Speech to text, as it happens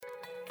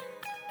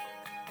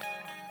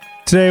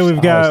Today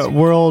we've got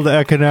World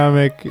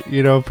Economic,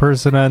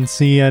 person on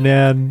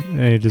CNN,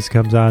 and he just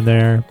comes on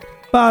there.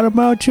 Bottom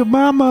out your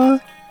mama.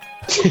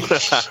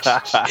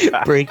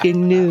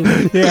 Breaking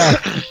news. Yeah.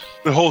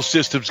 The whole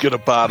system's gonna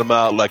bottom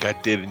out like I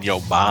did in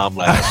your mom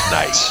last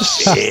night.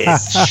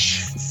 Bitch.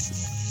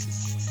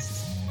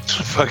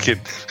 Fucking.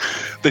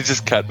 They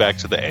just cut back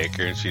to the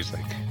anchor, and she's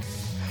like,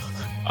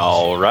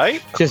 "All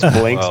right." Just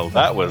blinks. Well,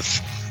 that was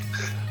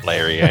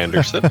Larry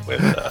Anderson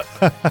with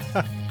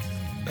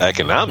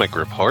Economic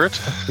Report.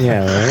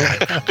 Yeah,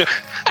 right.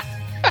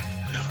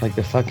 Like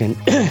the fucking.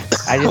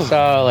 I just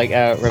saw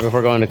right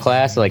before going to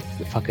class, the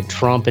fucking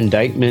Trump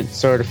indictment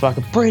sort of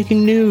fucking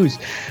breaking news.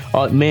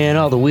 Oh man,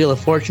 all the Wheel of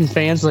Fortune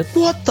fans like,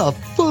 what the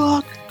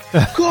fuck?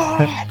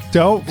 God.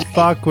 Don't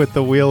fuck with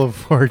the Wheel of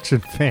Fortune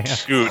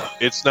fans. Dude,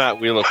 it's not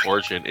Wheel of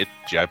Fortune, it's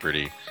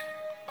Jeopardy.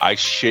 I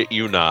shit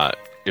you not.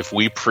 If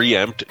we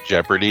preempt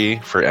Jeopardy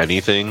for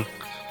anything,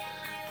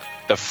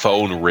 the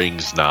phone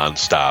rings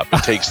nonstop.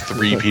 It takes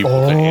 3 people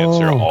to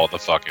answer all the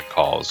fucking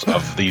calls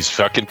of these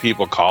fucking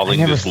people calling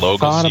this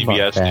local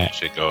CBS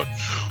station going,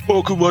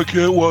 "How come I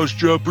can't watch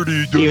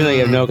Jeopardy?" Even though you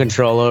have no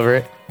control over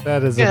it.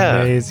 That is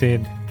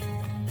amazing.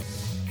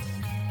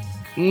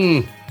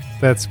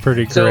 That's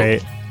pretty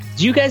great.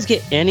 Do you guys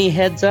get any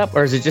heads up,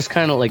 or is it just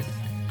kind of like...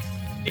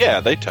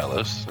 Yeah, they tell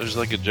us. There's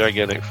like a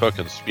gigantic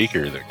fucking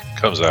speaker that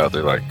comes out.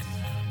 They're like,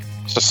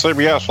 "It's a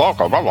CBS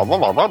local."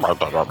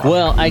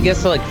 Well, I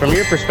guess from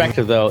your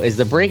perspective, though, is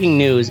the breaking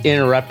news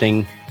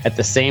interrupting at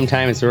the same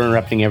time as they're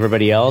interrupting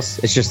everybody else?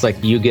 It's just like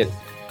you get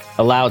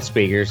a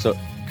loudspeaker, so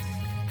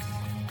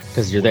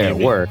because you're there at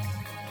work.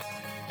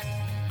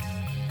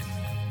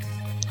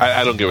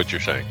 I don't get what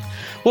you're saying.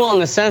 Well, in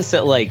the sense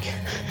that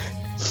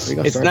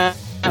it's not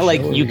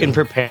like you can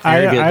prepare.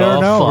 I don't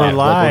know. We're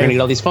live. We're going to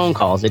get all these phone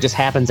calls. It just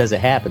happens as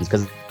it happens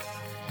because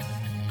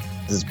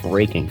this is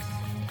breaking.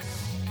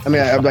 I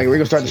mean, I'm like, we're going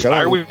to start the show.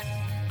 Are we?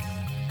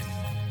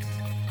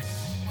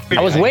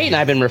 I was waiting.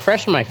 I've been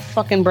refreshing my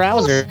fucking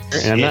browser.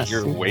 And I'm not.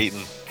 You're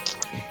waiting.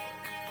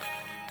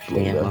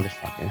 Damn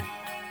motherfucker.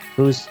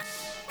 Who's...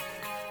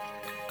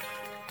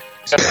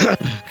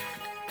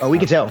 Oh, we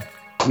can tell.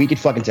 We can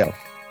fucking tell.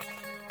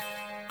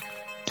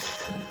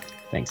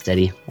 Thanks,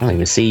 Teddy. I don't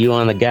even see you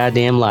on the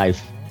goddamn live.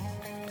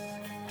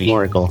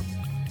 Oracle.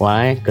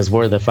 Why? Because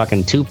we're the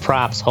fucking 2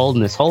 props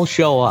holding this whole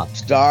show up.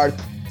 Start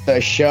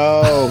the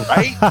show.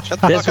 Right?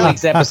 This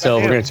week's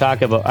episode, we're going to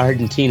talk about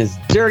Argentina's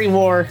dirty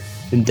war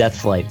and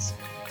death flights.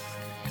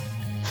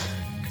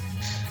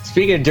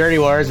 Speaking of dirty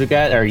wars, we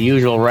got our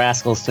usual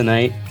rascals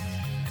tonight.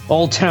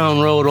 Old Town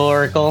Road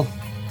Oracle.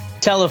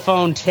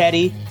 Telephone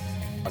Teddy.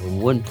 I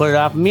wouldn't put it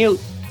off mute.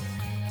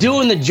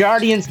 Doing the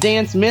Jardians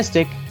Dance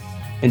Mystic.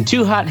 And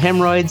 2 hot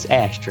hemorrhoids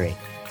Ashtray.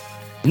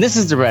 And this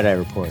is the Red Eye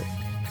Report.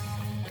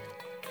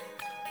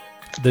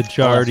 The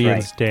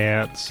Jardians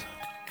dance.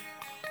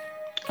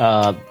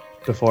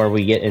 Before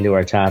we get into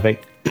our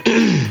topic,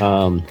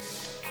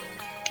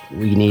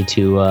 we need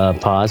to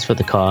pause for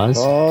the cause.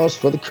 Pause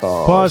for the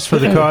cause. Pause for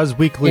the cause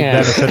weekly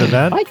benefit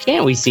event. Why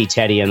can't we see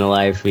Teddy on the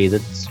live feed?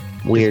 That's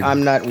weird.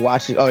 I'm not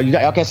watching. Oh,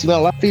 y'all can't see me on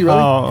the live feed, really?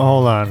 Oh,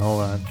 hold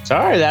on.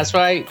 Sorry, that's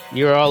why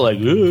you're all like,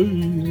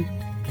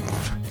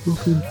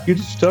 get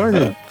it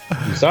started.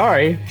 I'm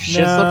sorry. Shit's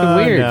looking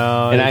weird.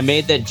 And I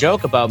made that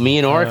joke about me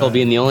and Oracle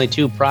being the only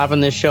 2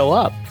 propping this show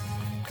up.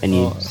 And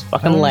you just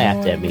fucking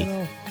laughed at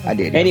me. I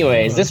did.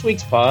 Anyways, this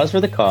week's pause for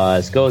the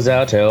cause goes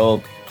out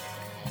to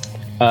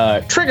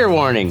Trigger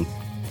Warning.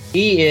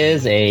 He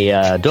is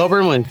a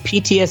Doberman with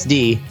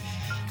PTSD.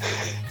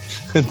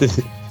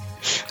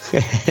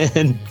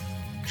 And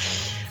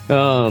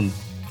you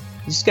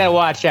just gotta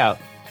watch out.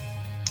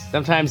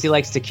 Sometimes he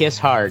likes to kiss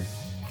hard.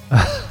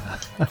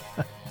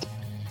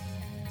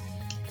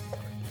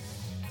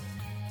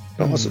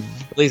 Awesome.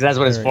 At least that's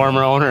what his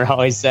former owner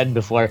always said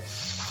before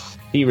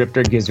he ripped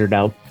her gizzard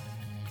out.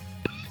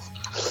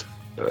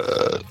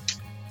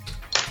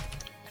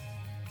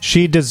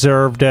 She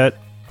deserved it.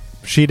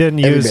 She didn't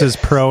use his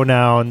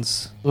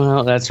pronouns.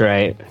 Well, that's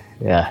right.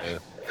 Yeah.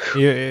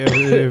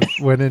 It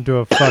went into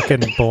a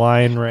fucking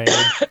blind rage.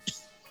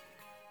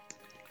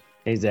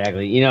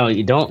 Exactly.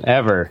 You don't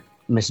ever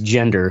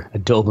misgender a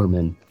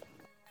Doberman.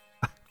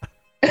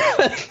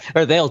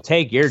 Or they'll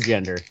take your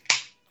gender.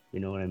 You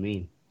know what I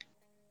mean?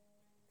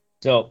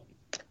 So,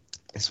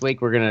 this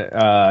week we're going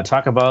to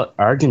talk about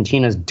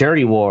Argentina's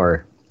dirty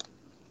war.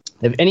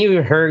 Have any of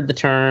you heard the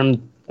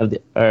term of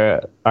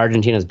the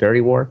Argentina's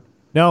dirty war?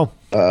 No.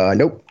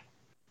 Nope.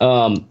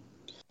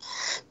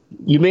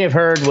 You may have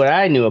heard what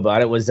I knew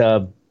about it was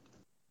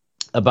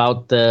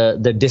about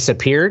the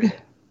disappeared.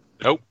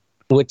 Nope.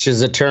 Which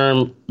is a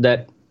term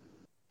that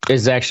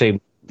is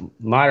actually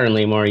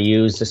modernly more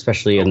used,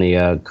 especially in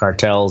the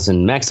cartels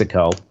in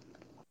Mexico.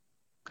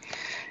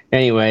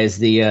 Anyways,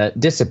 the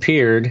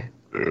disappeared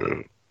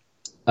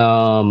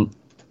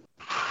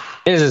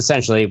is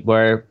essentially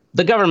where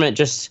the government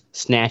just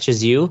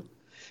snatches you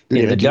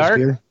in the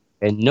dark,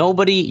 and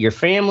nobody, your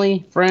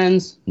family,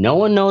 friends, no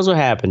one knows what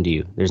happened to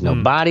you. There's no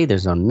body,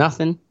 there's no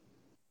nothing.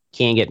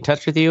 Can't get in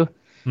touch with you.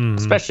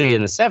 Especially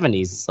in the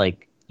 70s, it's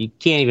like you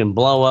can't even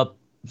blow up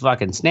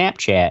fucking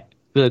Snapchat.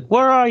 Be like,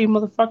 where are you,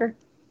 motherfucker?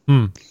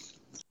 Hmm.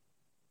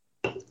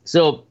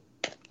 So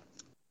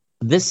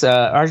this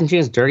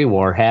Argentina's dirty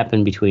war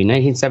happened between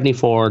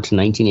 1974 to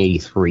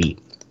 1983.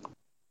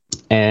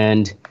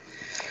 And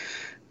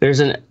there's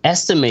an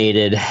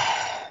estimated,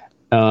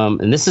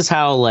 and this is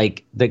how,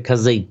 like,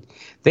 because they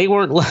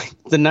weren't like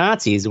the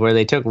Nazis where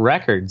they took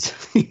records,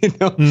 you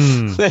know,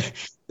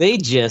 they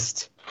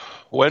just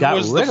When got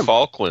was rid the of-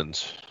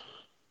 Falklands?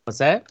 What's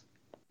that?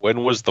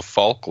 When was the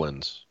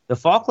Falklands? The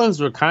Falklands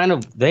were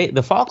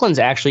the Falklands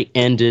actually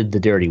ended the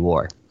dirty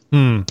war.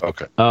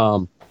 Okay.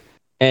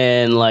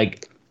 And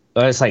like,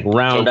 it's like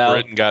round So out.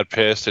 Britain got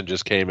pissed and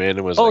just came in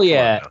and was Oh like,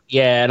 yeah, "Come on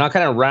yeah, and I'll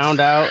kind of round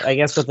out, I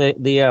guess, with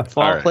the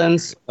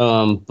Falklands.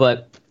 Yeah,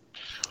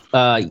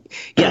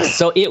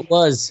 so it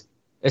was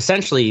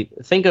essentially,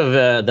 think of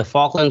the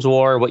Falklands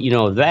War. What you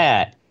know of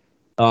that?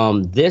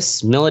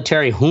 This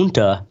military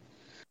junta,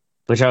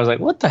 which I was like,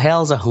 what the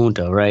hell is a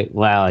junta, right?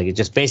 Wow, like, it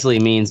just basically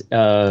means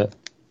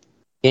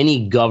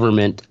any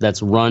government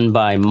that's run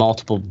by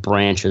multiple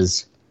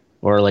branches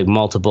or like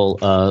multiple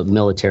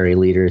military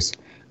leaders,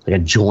 like a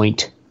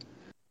joint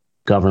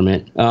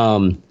government.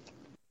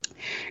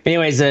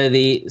 Anyways,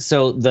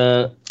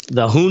 the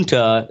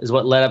junta is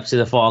what led up to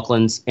the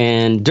Falklands,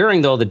 and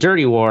during the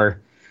dirty war,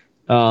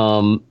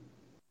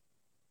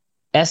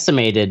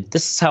 estimated,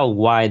 this is how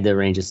wide the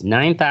range is,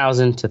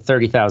 9,000 to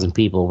 30,000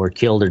 people were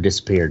killed or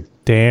disappeared.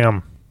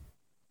 Damn.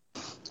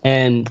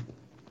 And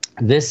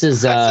this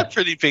is That's a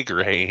pretty big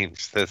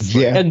range. That's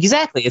Yeah.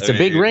 exactly, it's a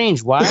big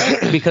range. Why?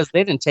 Because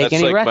they didn't take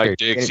that's any like my records.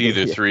 dick's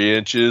either 3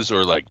 inches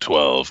or like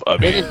 12. I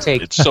They mean, didn't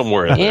take it's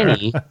somewhere in there.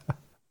 any.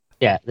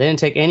 Yeah, they didn't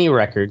take any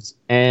records.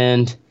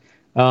 And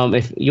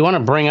if you want to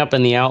bring up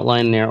in the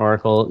outline there,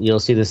 Oracle, you'll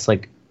see this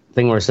like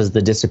thing where it says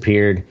the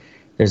disappeared.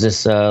 There's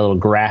this little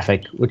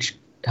graphic which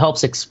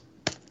helps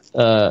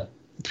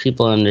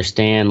people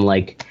understand,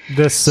 like,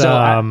 This so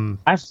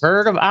I've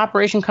heard of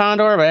Operation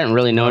Condor, but I didn't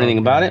really know anything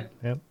about it.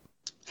 Yep.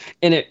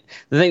 And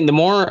the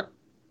more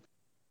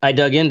I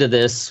dug into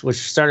this, which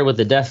started with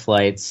the death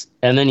flights,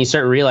 and then you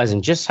start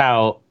realizing just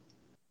how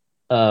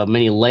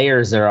many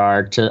layers there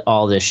are to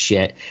all this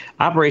shit.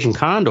 Operation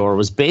Condor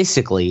was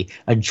basically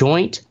a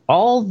joint.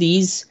 All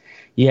these,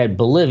 you had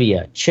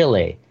Bolivia,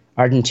 Chile,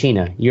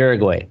 Argentina,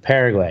 Uruguay,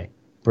 Paraguay,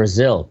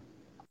 Brazil.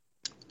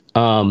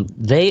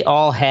 They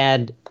all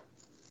had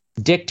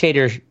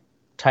dictator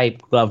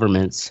type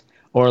governments,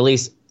 or at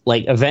least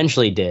like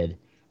eventually did.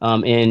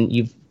 And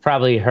you've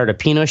probably heard of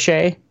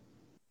Pinochet.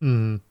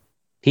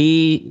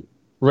 He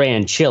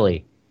ran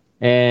Chile,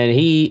 and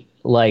he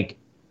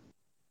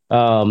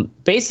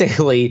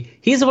basically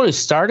he's the one who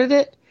started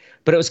it,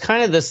 but it was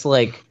kind of this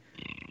like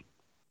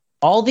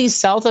all these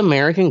South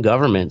American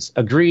governments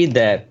agreed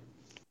that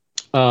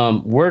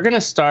we're going to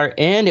start,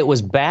 and it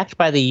was backed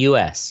by the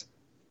U.S.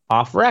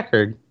 off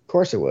record. Of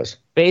course it was.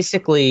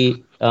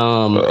 Basically,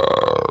 fucking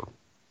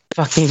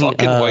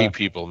white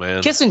people,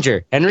 man.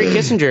 Henry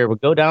Kissinger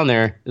would go down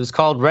there. It was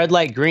called red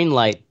light, green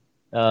light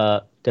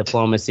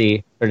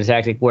diplomacy or the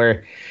tactic,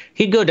 where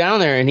he'd go down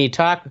there and he'd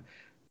talk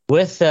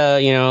with,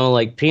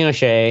 like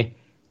Pinochet,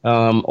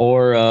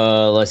 or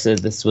let's say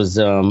this was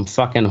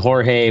fucking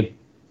Jorge,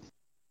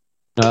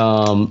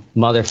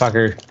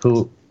 motherfucker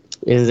who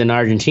is in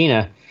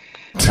Argentina,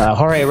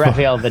 Jorge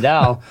Rafael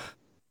Vidal.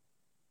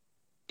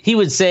 He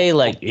would say,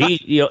 like,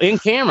 in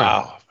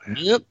camera,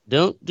 yep,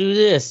 don't do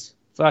this.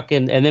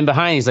 Fucking, and then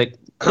behind he's like,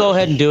 go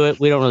ahead and do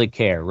it. We don't really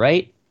care,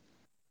 right?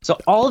 So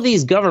all of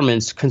these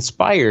governments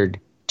conspired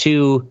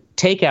to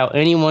take out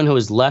anyone who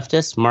was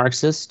leftist,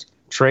 Marxist,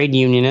 trade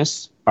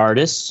unionist,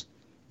 artists,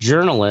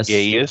 journalists.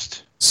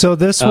 Gayest. So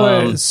this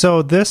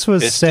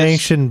was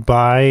sanctioned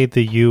by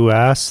the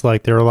U.S.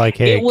 Like they were like,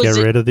 "Hey, get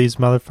rid of these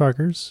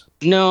motherfuckers."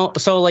 No,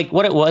 so like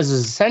what it was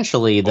is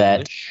essentially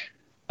that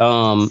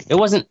it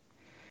wasn't.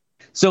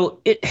 So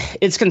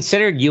it's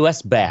considered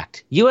U.S.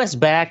 backed. U.S.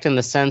 backed in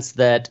the sense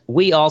that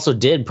we also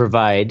did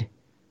provide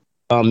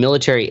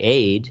military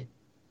aid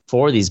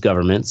for these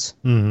governments.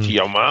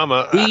 Yo,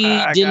 mama, We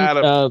I didn't.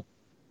 got him.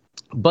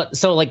 But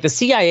so like the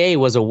CIA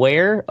was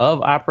aware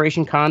of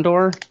Operation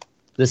Condor.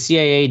 The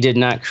CIA did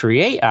not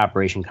create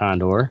Operation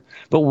Condor,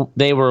 but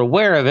they were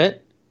aware of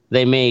it.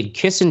 They made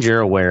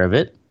Kissinger aware of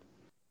it.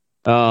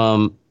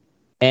 And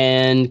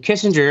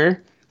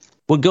Kissinger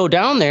would go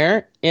down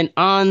there and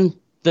on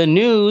the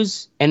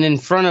news and in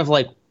front of,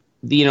 like,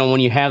 when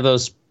you have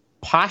those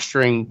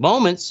posturing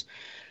moments,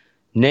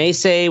 they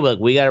say, like,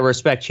 we got to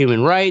respect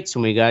human rights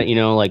and we got,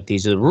 like,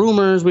 these are the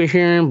rumors we're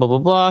hearing, blah, blah,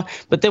 blah.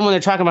 But then when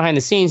they're talking behind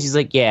the scenes, he's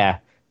like, yeah,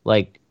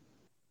 like,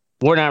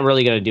 we're not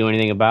really going to do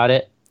anything about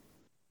it.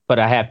 But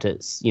I have to,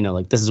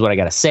 like, this is what I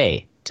got to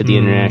say to the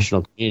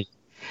international community.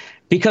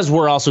 Because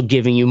we're also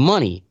giving you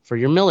money for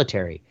your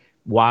military.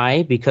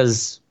 Why?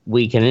 Because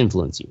we can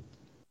influence you.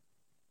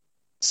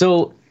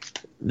 So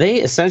they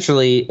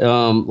essentially,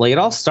 it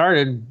all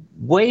started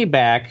way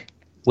back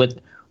with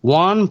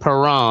Juan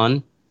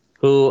Perón,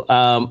 who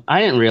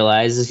I didn't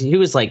realize he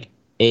was like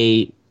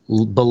a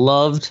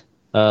beloved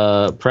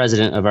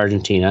president of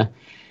Argentina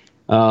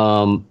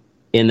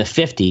in the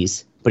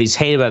 50s. but he's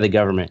hated by the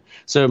government.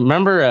 So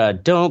remember,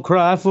 "Don't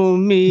Cry for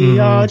Me,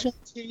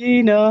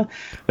 Argentina."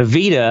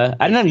 Evita,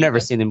 I've never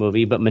seen the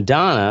movie, but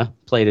Madonna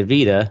played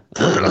Evita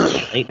in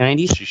the late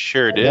 90s. She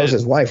sure did. That was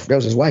his wife. That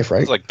was his wife,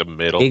 right? It's like the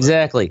middle.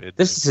 Exactly.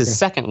 This is his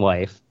second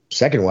wife.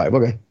 Second wife.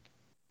 Okay.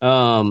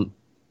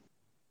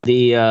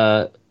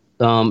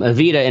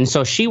 Evita, and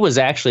so she was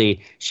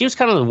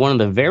kind of one of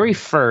the very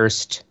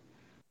first,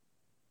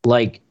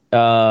 one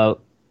of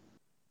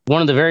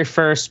the very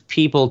first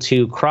people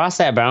to cross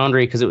that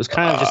boundary, because it was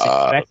kind of just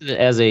expected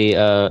as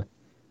a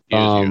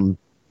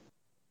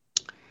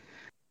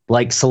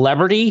like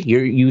celebrity.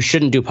 You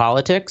shouldn't do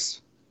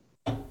politics,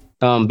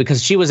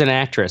 because she was an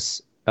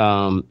actress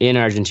in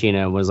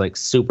Argentina, was like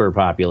super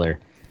popular.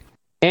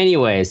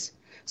 Anyways,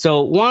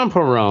 so Juan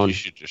Perón, You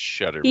should just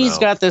shut her he's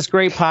mouth. got this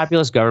great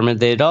populist government.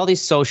 They did all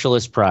these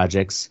socialist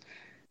projects,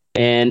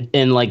 and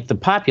like the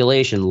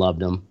population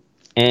loved him.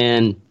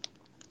 And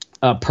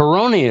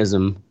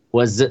Peronism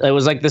was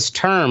like this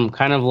term,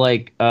 kind of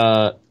like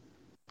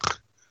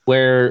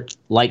where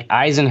like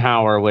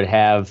Eisenhower would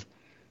have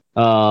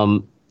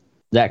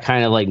that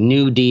kind of like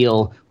New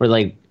Deal, where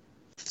like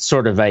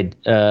sort of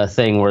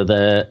thing where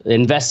the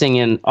investing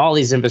in all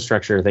these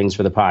infrastructure things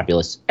for the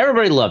populace.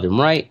 Everybody loved him,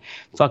 right?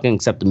 Fucking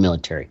except the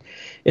military.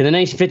 In the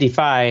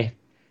 1955,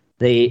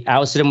 they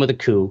ousted him with a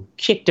coup,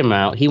 kicked him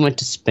out. He went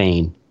to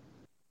Spain.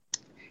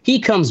 He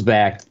comes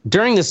back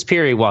during this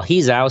period while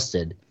he's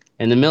ousted,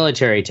 and the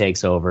military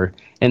takes over,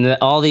 and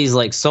all these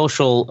like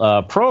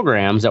social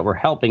programs that were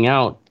helping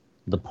out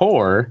the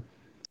poor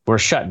were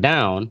shut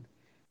down.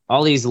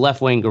 All these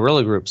left-wing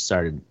guerrilla groups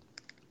started.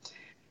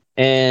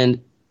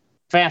 And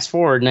fast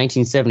forward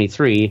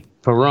 1973,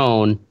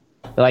 Perón,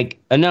 like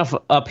enough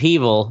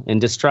upheaval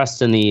and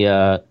distrust in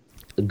the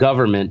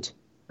government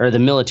or the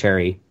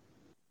military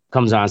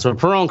comes on. So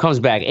Perón comes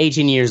back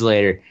 18 years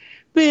later.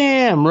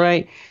 Bam,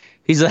 right?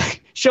 He's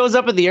like, shows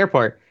up at the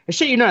airport. I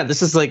shit you not.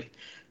 This is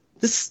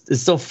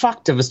so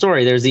fucked of a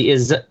story. There's the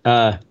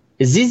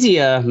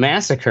Izizia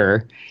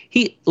massacre.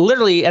 He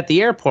literally at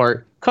the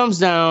airport comes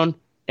down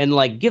and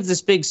like gives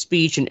this big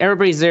speech, and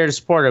everybody's there to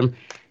support him.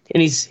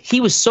 And he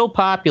was so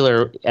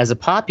popular as a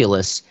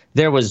populist.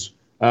 There was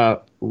right-wing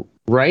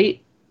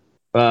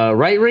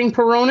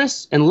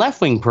Peronists and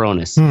left-wing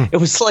Peronists. It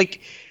was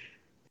like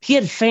he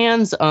had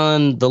fans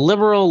on the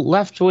liberal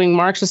left-wing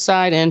Marxist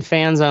side and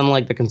fans on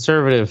like the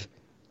conservative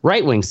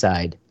right-wing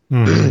side.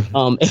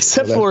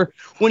 Except for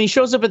when he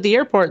shows up at the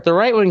airport, the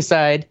right-wing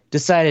side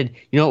decided,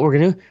 you know what we're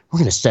gonna do? We're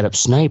gonna set up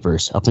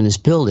snipers up in this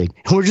building,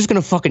 and we're just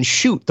gonna fucking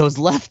shoot those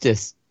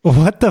leftists.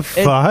 What the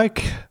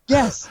fuck?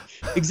 Yes,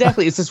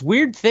 exactly. It's this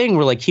weird thing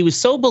where like he was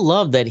so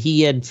beloved that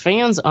he had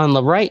fans on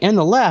the right and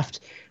the left,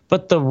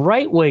 but the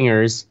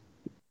right-wingers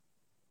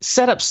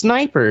set up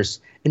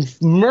snipers and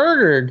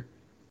murdered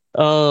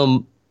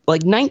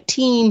like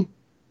 19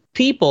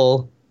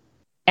 people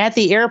at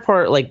the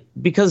airport, like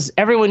because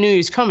everyone knew he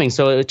was coming.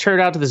 So it turned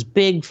out to this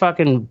big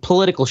fucking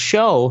political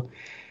show.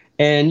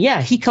 And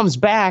yeah, he comes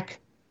back,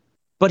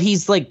 but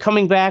he's like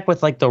coming back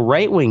with like the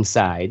right-wing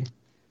side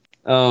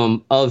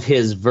of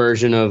his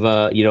version of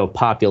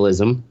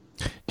populism.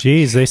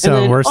 Jeez, they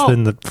sound worse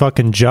than the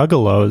fucking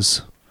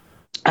juggalos.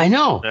 I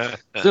know.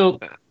 So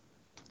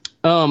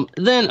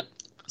then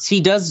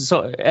he does.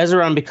 So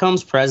Ezra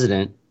becomes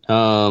president.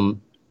 But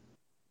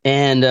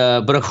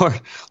of course,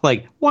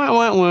 like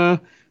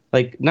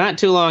like not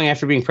too long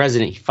after being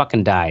president, he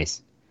fucking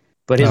dies.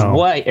 But his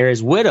wife or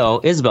his widow,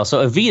 Isabel.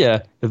 So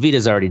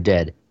Evita's already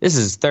dead. This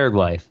is his third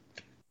wife.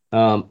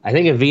 I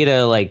think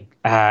Evita, like,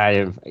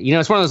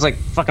 it's one of those like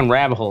fucking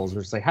rabbit holes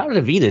where it's like, how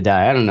did Evita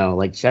die? I don't know.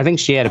 Like, I think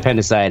she had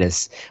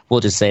appendicitis. We'll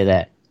just say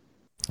that.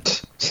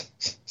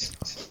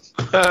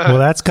 Well,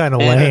 that's kind of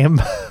lame.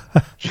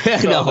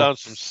 Fell down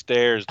some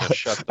stairs to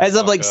shut the As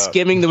I'm fuck like up.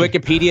 skimming the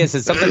Wikipedia, it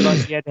says something about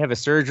she had to have a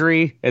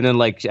surgery, and then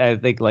like I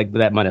think like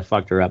that might have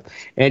fucked her up.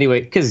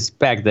 Anyway, because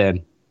back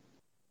then.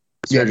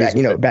 Yeah,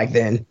 back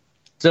then.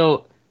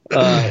 So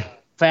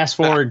fast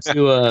forward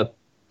to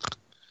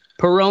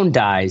Perón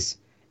dies,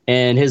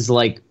 and his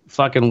like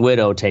fucking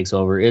widow takes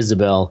over,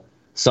 Isabel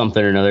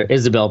something or another,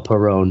 Isabel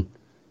Perón.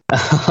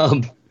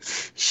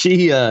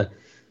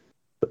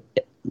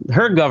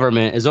 Her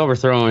government is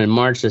overthrown in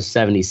March of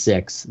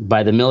 '76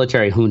 by the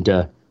military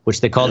junta,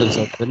 which they called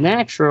themselves the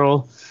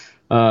Natural.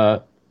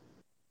 What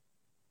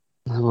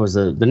was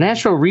the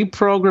Natural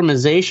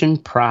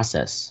Reprogrammization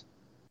Process?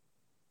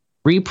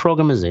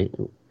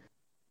 Reprogrammization,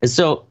 and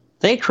so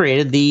they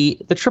created the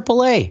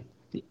AAA,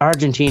 the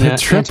Argentina. The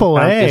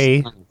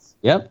AAA.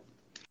 Yep,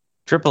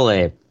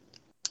 AAA,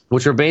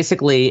 which were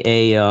basically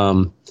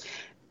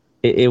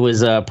It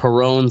was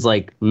Perón's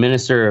like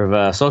Minister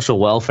of Social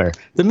Welfare.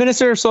 The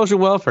Minister of Social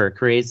Welfare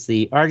creates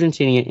the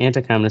Argentinian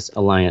Anti-Communist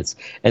Alliance,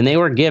 and they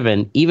were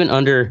given, even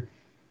under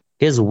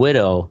his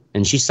widow,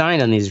 and she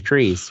signed on these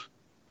decrees.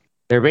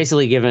 They're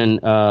basically given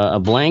a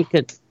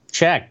blanket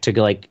check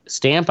to like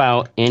stamp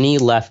out any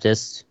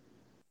leftist,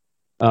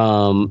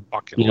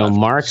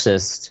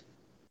 Marxist,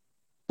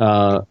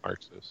 or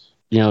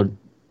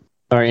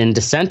in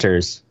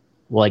dissenters.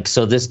 Like,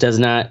 so this does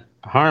not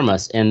harm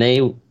us, and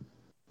they.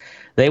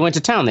 they went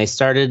to town. They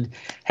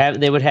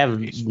they would have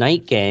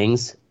night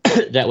gangs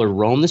that would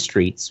roam the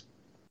streets,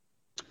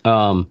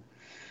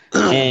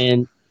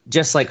 and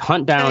just like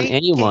hunt down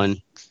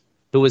anyone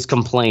who was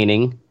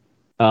complaining,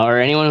 or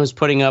anyone who was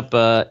putting up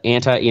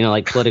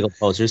like political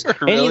posters.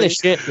 Really? Any of the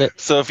shit that.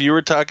 So if you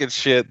were talking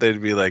shit,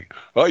 they'd be like,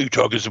 "Oh, you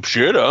talking some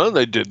shit, huh?"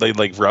 They'd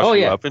like rough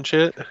you up and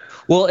shit.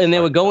 Well, and they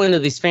would go into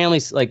these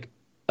families like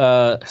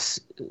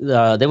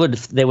they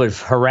would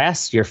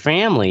harass your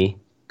family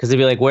because they'd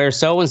be like, "Where's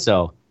so and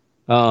so?"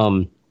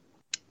 Fucking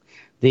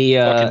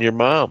your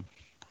mom.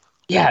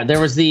 Yeah, there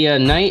was the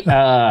night.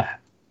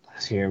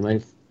 Let's hear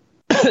my.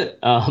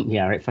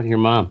 Yeah, right. Fucking your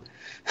mom.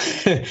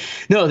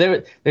 No,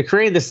 they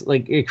created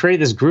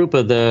this group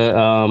of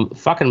the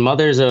fucking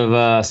mothers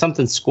of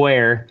something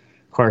square.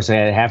 Of course,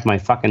 half my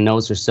fucking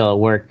notes are still at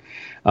work.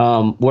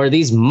 Where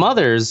these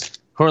mothers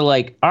who are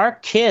like, our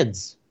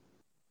kids,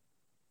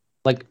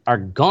 like, are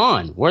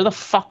gone. Where the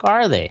fuck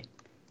are they?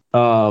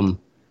 And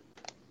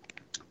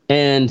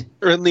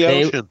they're in the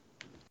ocean.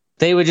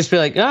 They would just be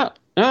like, oh,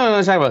 no,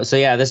 let's talk about it. So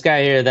yeah, this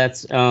guy here,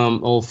 that's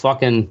old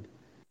fucking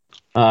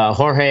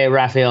Jorge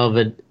Rafael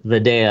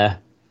Videla.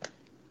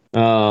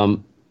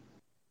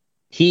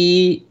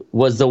 He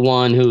was the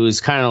one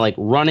who's kind of like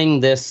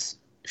running this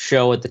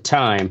show at the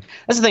time.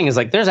 That's the thing, is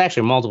like there's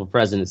actually multiple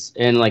presidents,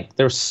 and like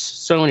there's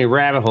so many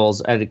rabbit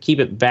holes. I had to keep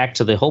it back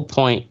to the whole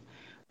point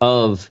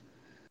of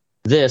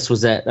this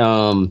was that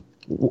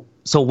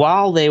so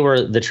while the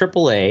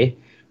AAA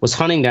was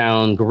hunting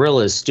down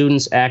guerrillas,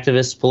 students,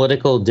 activists,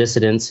 political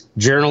dissidents,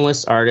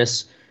 journalists,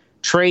 artists,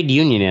 trade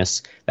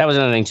unionists. That was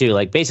another thing too.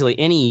 Like basically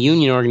any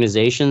union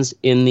organizations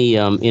in the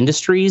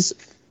industries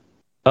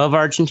of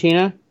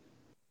Argentina,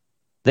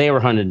 they were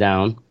hunted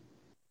down.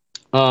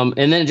 And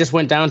then it just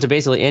went down to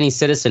basically any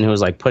citizen who was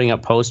like putting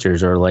up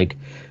posters or like,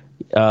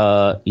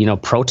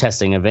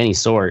 protesting of any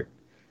sort.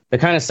 The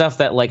kind of stuff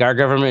that like our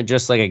government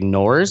just like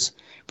ignores,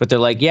 but they're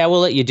like, yeah,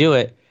 we'll let you do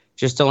it.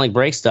 Just don't like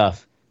break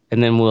stuff.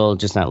 And then we'll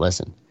just not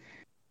listen.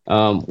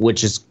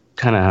 Which is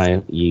kind of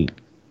how you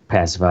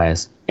pacify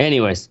us.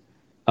 Anyways,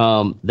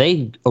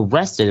 they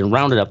arrested and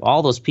rounded up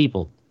all those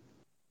people,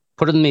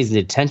 put them in these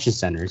detention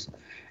centers.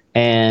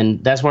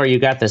 And that's where you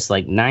got this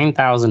like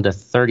 9,000 to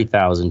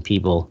 30,000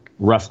 people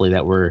roughly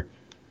that were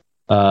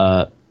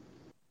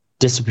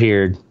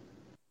disappeared,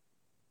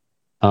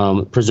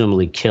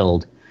 presumably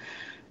killed.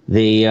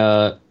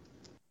 The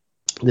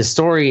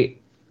story,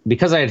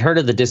 because I had heard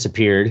of the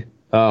disappeared,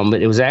 but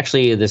it was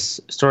actually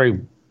this story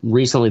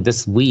recently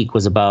this week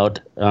was about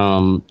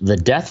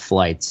the death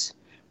flights,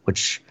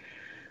 which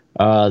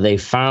they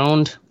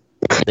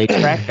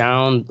tracked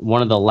down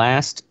one of the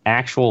last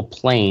actual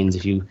planes.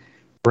 If you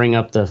bring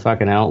up the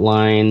fucking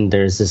outline,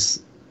 there's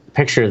this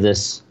picture of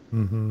this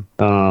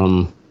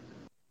plane.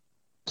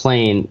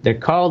 They're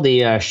called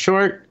the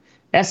short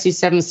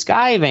SC-7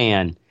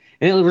 Skyvan,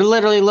 and it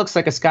literally looks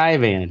like a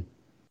Skyvan.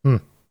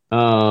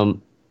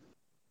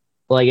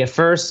 Like at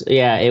first,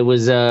 yeah, it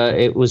was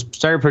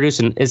started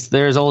producing.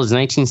 They're as old as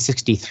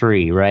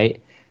 1963, right?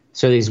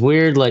 So these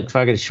weird like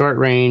fucking short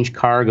range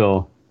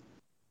cargo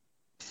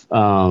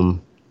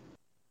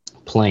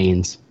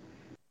planes,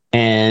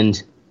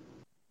 and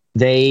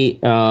they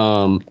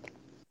a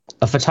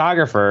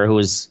photographer who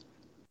was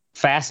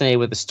fascinated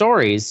with the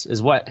stories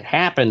is what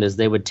happened is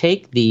they would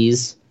take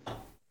these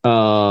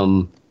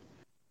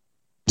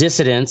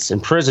dissidents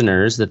and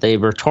prisoners that they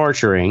were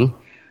torturing.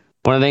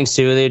 One of the things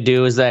too they'd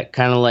do is that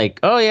kind of like,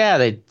 oh yeah,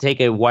 they'd take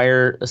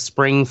a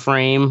spring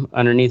frame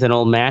underneath an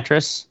old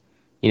mattress,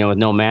 with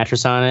no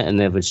mattress on it, and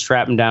they would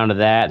strap them down to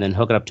that and then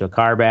hook it up to a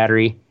car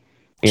battery.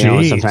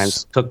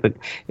 Sometimes took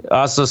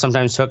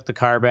the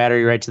car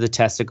battery right to the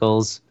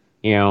testicles,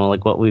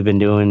 like what we've been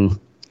doing.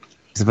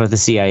 It's about the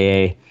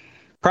CIA.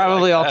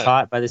 Probably all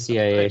taught by the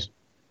CIA.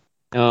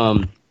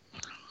 Nice.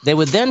 They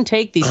would then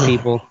take these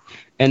people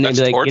and they'd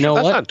be like, torture.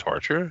 That's what? Not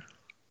torture.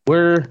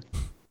 We're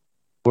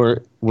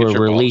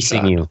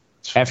releasing you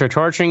after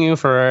torturing you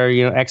for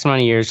X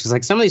amount of years. Because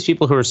like some of these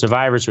people who are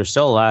survivors who are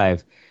still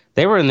alive,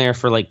 they were in there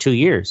for like 2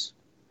 years.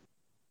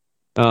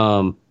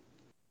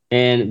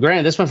 And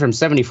granted, this went from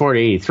 74 to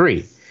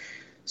 83.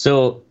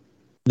 So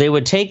they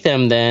would take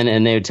them then,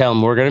 and they would tell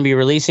them, "We're going to be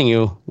releasing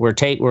you.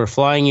 We're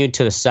flying you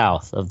to the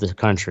south of the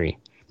country.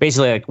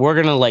 Basically, like we're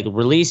going to like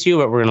release you,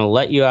 but we're going to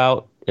let you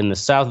out in the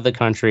south of the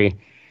country,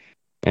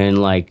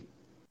 and like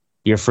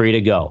you're free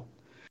to go.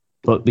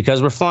 But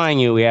because we're flying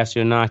you, we have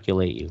to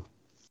inoculate you."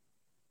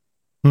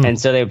 And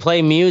so they would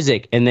play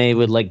music, and they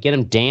would like get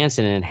them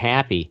dancing and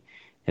happy,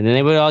 and then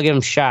they would all give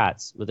them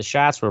shots. But the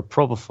shots were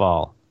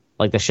propofol,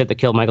 like the shit that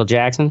killed Michael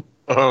Jackson.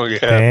 Oh yeah,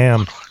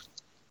 damn.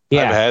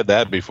 Yeah, I've had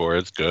that before.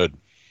 It's good.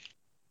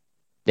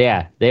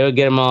 Yeah, they would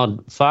get them all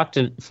fucked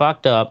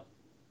up,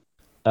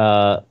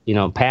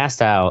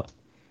 passed out,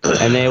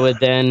 and they would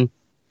then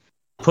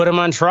put them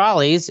on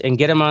trolleys and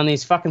get them on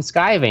these fucking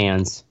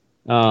Skyvans.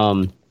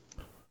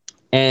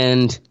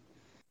 And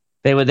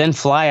they would then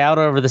fly out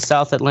over the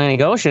South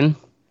Atlantic Ocean,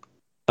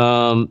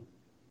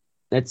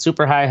 at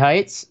super high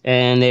heights,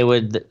 and they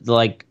would,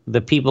 like,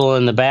 the people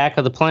in the back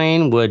of the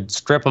plane would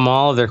strip them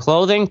all of their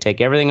clothing,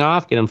 take everything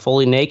off, get them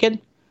fully naked,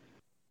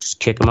 just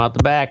kick them out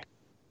the back.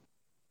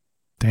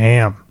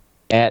 Damn.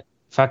 At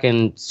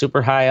fucking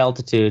super high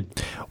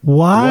altitude.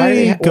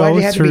 Why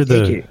go through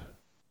the...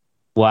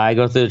 Why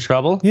go through the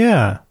trouble?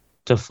 Yeah.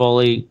 To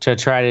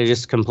try to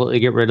just completely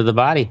get rid of the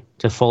body,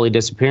 to fully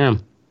disappear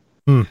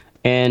him.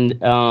 And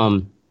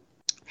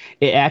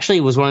it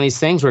actually was one of these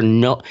things where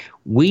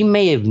we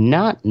may have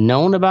not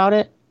known about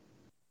it,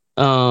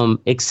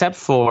 except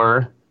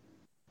for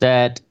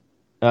that.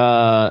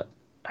 I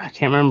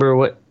can't remember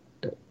what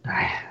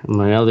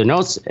my other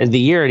notes. The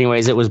year,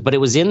 anyways, but it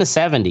was in the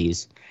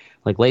 70s,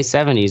 like late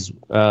 70s,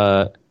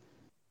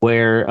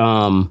 where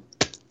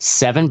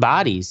 7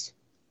 bodies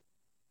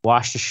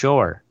washed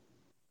ashore.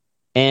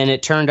 And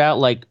it turned out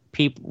like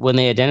people, when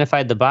they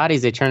identified the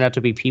bodies, they turned out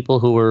to be people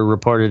who were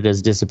reported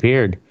as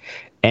disappeared.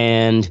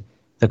 And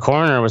the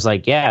coroner was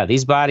like, yeah,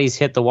 these bodies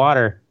hit the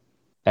water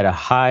at a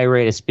high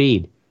rate of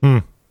speed.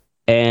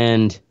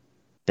 And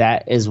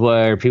that is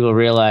where people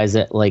realize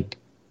that, like,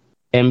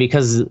 and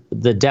because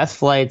the death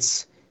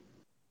flights,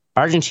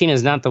 Argentina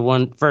is not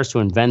the first to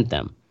invent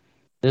them.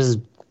 This is,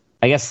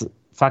 I guess,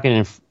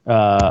 fucking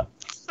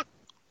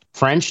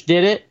French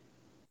did it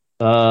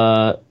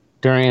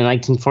during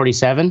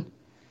 1947.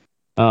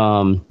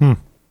 So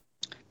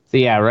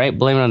yeah, right.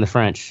 Blame it on the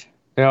French.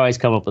 They always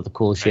come up with the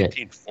cool shit.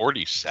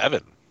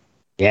 1947.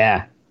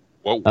 Yeah.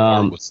 What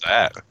war was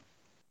that?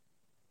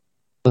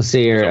 Let's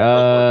see here.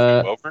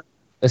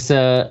 It's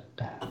the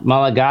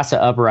Malagasy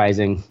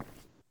uprising.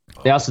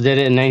 They also did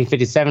it in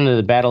 1957 to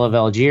the Battle of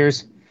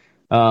Algiers.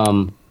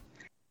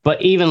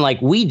 But even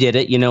like we did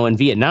it, in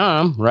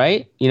Vietnam,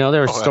 right?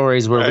 There were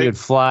stories where we would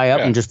fly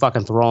up and just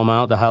fucking throw them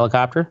out the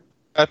helicopter.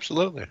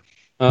 Absolutely.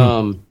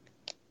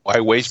 Why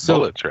waste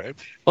bullets, right?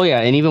 Oh yeah,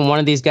 and even one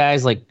of these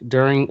guys, like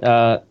during,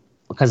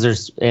 because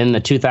there's in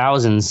the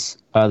 2000s,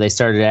 they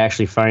started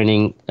actually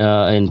finding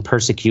and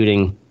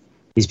persecuting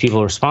these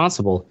people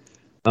responsible.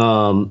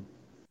 One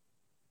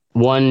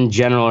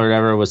general or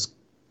whatever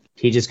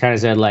he just kind of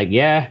said like,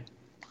 yeah,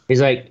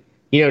 he's like,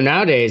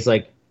 nowadays,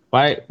 like,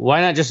 why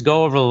not just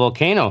go over the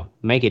volcano,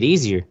 make it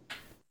easier?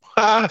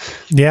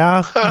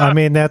 Yeah, I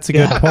mean that's a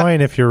good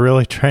point if you're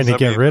really trying to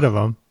get rid of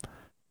them.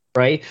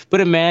 Right,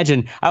 but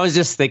imagine, I was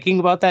just thinking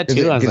about that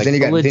too. I was like, then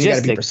you got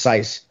to be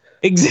precise.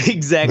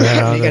 Exactly.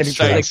 Yeah, you gotta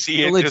be like,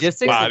 the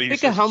logistics.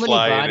 Think of how many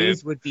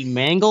bodies would be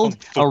mangled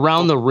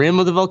around the rim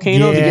of the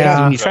volcano.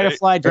 Yeah. When you try to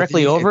fly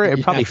directly over it,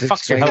 it probably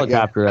fucks your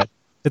helicopter up.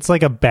 It's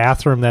like a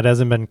bathroom that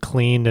hasn't been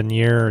cleaned in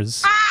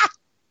years.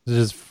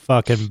 There's just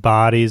fucking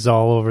bodies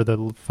all over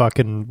the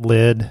fucking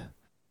lid.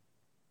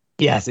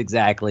 Yes,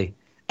 exactly.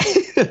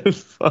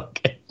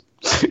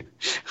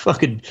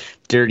 Fucking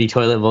dirty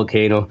toilet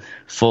volcano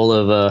full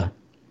of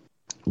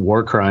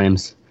war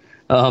crimes.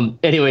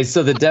 Anyway,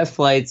 so the death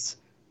flights,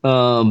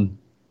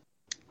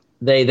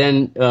 they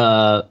then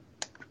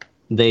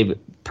they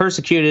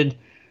persecuted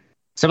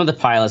some of the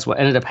pilots. What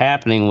ended up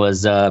happening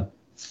was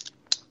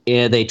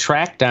they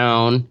tracked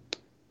down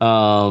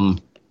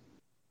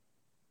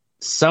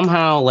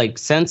somehow, like,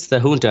 since the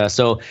junta.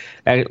 So,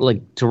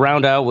 like, to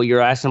round out what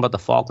you're asking about the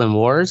Falkland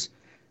Wars.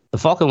 The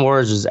Falkland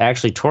Wars was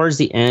actually towards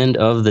the end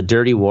of the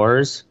Dirty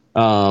Wars.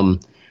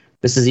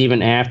 This is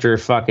even after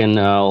fucking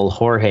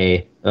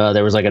Jorge.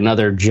 There was like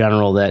another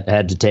general that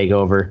had to take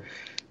over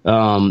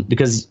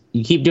because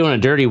you keep doing a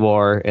dirty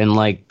war and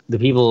like the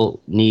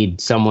people need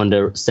someone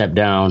to step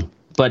down,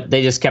 but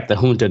they just kept the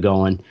junta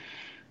going.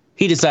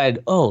 He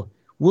decided,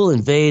 we'll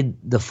invade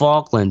the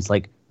Falklands.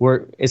 Like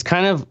it's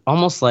kind of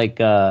almost like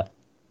a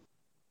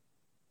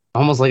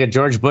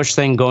George Bush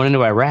thing going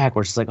into Iraq,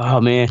 where it's like, oh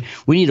man,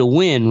 we need to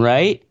win,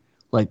 right?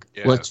 Like,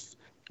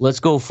 let's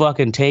go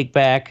fucking take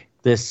back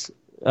this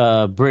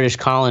British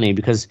colony,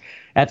 because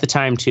at the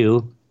time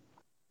too,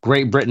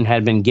 Great Britain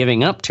had been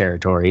giving up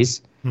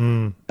territories.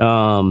 This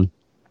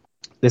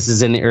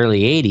is in the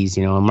early 80s,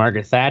 and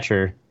Margaret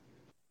Thatcher.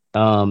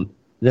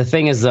 The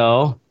thing is,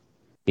 though,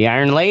 the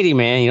Iron Lady,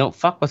 man, you don't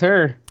fuck with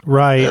her.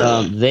 Right.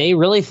 They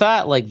really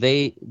thought like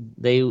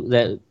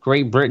that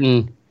Great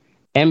Britain,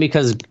 and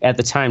because at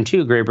the time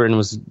too, Great Britain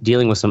was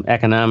dealing with some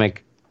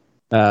economic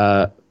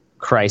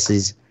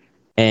crises.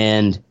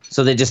 And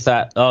so they just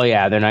thought, oh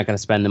yeah, they're not going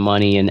to spend the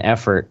money and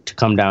effort to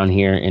come down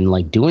here and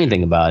like do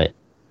anything about it.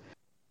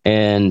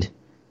 And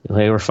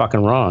they were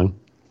fucking wrong.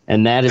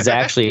 And that is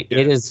actually,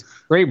 it is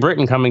Great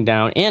Britain coming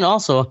down. And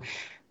also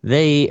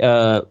they,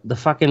 the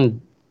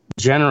fucking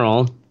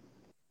general.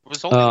 It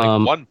was only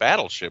like one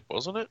battleship,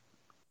 wasn't it?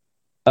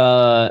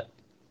 Yeah,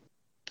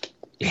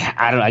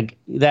 I don't know.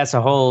 That's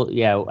a whole,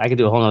 I could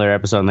do a whole other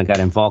episode on the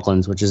goddamn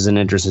Falklands, which is an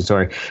interesting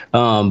story.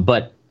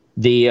 But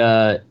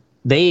the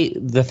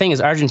thing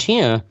is,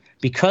 Argentina,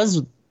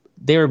 because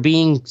they were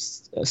being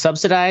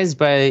subsidized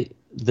by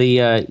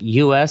the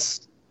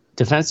U.S.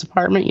 Defense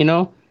Department,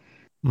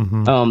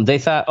 they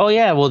thought, oh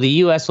yeah, well the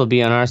U.S. will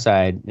be on our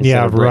side.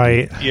 Yeah,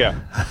 right. Yeah.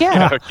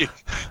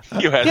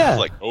 You had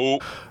like,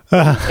 and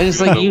it's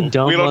like, you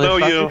don't. We don't know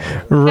you.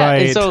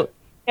 Right. And so,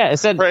 Yeah, it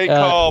said Pray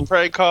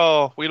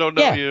call. We don't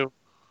know you.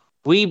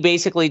 We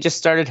basically just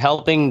started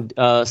helping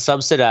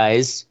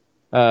subsidize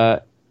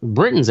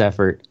Britain's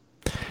effort.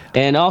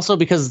 And also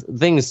because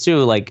things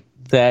too, like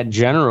that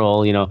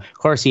general, of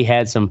course he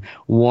had some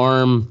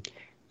warm,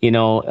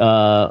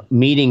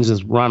 meetings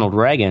with Ronald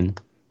Reagan.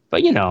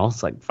 But,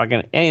 it's like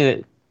fucking any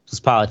of those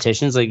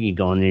politicians, like you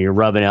go in there, you're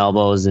rubbing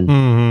elbows and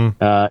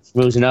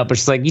schmoozing up. But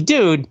it's like,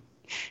 dude,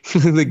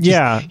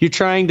 you're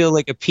trying to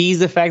like appease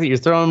the fact that you're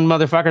throwing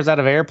motherfuckers out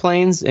of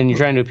airplanes and you're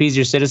trying to appease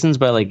your citizens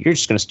by like, you're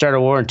just going to start a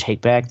war and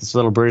take back this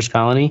little British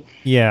colony.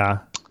 Yeah.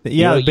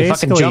 You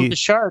fucking jumped the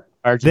shark,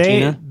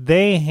 Argentina.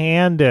 They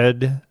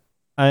handed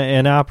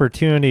an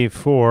opportunity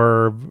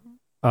for,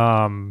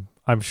 I'm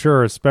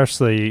sure,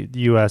 especially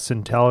U.S.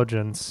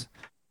 intelligence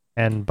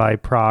and by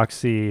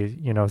proxy,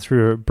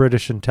 through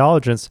British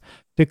intelligence,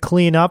 to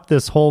clean up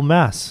this whole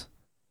mess.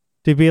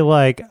 To be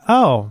like,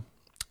 oh,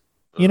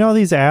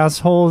 these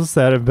assholes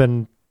that have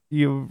been,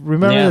 you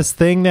remember this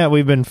thing that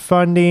we've been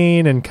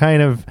funding and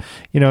kind of,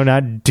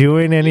 not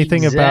doing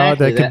anything about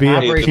that could be a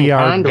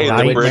PR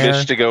nightmare. The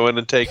British to go in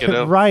and take it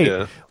over. Right.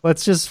 Yeah.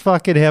 Let's just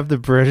fucking have the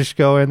British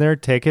go in there,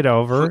 take it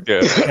over,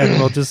 and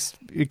we'll just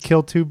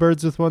kill two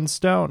birds with one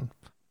stone.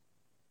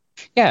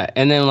 Yeah,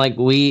 and then like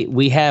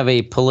we have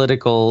a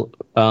political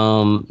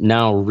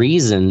now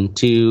reason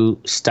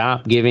to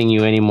stop giving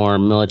you any more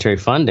military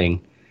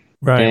funding.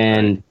 Right.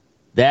 And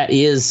that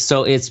is,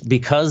 so it's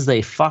because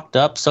they fucked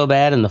up so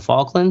bad in the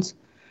Falklands.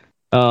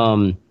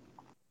 And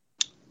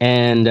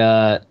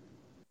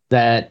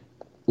that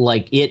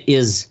like it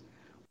is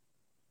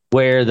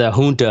where the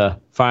junta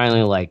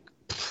finally like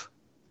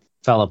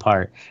fell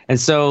apart. And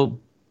so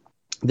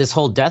this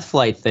whole death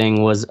flight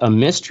thing was a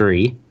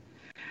mystery,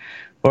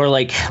 or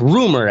like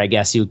rumor, I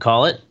guess you would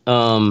call it,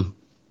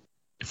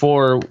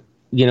 for,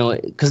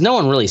 because no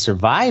one really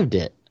survived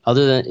it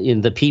other than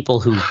the people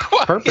who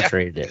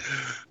perpetrated it.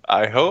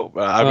 I hope.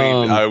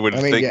 I would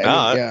think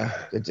not.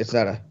 It's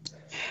not a.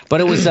 But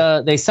it was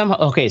they somehow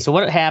okay. So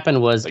what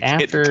happened was like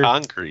after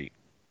concrete,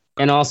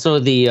 and also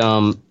the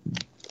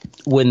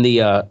when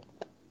the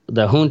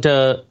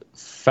junta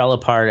fell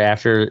apart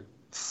after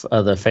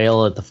the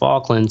fail at the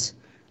Falklands,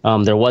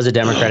 there was a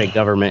democratic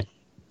government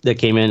that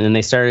came in and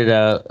they started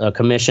a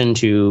commission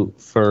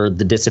for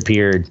the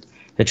disappeared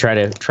to try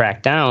to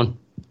track down,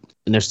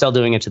 and they're still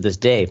doing it to this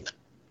day.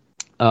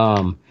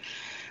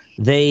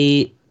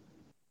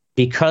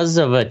 Because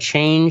of a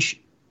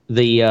change,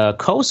 the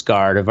Coast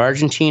Guard of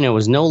Argentina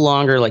was no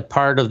longer like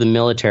part of the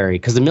military,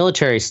 because the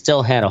military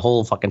still had a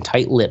whole fucking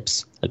tight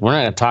lips. Like, we're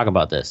not going to talk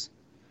about this.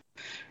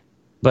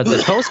 But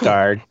the Coast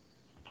Guard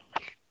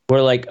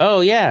were like,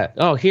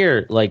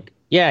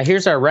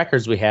 here's our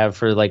records we have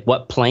for like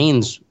what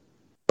planes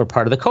were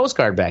part of the Coast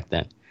Guard back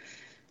then.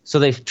 So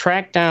they've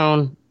tracked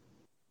down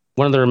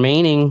one of the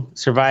remaining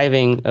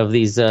surviving of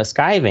these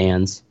sky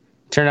vans.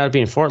 Turned out to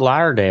be in Fort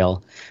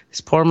Lauderdale.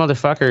 This poor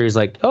motherfucker is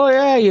like, oh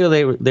yeah,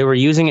 they were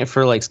using it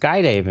for like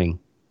skydiving.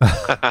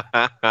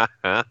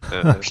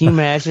 Can you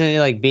imagine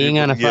like being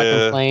on a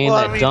fucking plane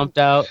that dumped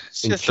out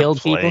and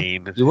killed people?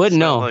 You wouldn't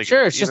know. Like,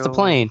 sure, it's just a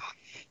plane,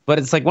 but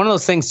it's like one of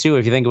those things too.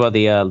 If you think about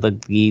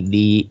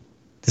the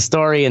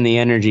story and the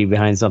energy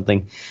behind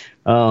something,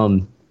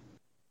 but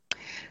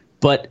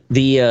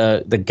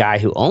the guy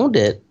who owned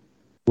it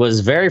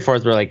was very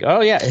forthright. Like, oh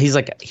yeah, he's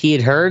like, he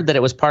had heard that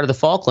it was part of the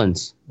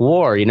Falklands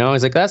War. He's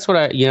like, that's what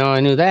I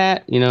knew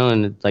that,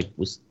 and it like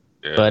was,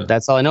 but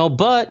that's all I know.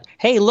 But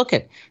hey, look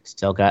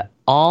still got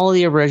all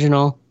the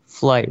original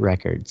flight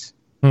records.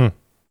 And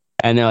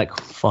they're like,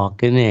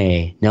 fucking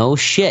A, no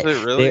shit.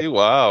 Is it really?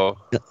 Wow.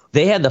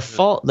 They had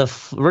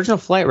the original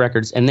flight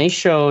records, and they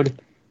showed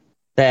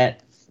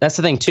that. That's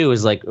the thing too,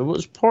 is like, it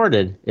was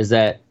reported is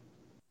that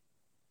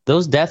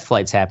those death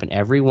flights happen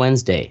every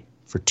Wednesday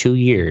for 2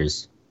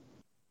 years.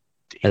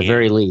 At the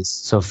very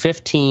least. So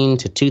 15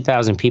 to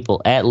 2,000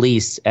 people at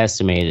least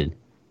estimated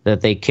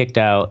that they kicked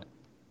out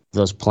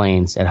those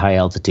planes at high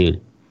altitude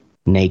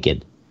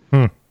naked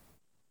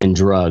and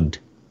drugged.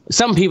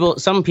 Some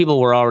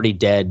people were already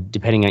dead,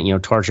 depending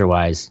on, torture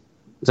wise.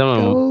 Some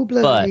of them,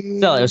 but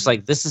still, it was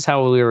like, this is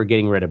how we were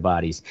getting rid of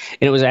bodies.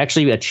 And it was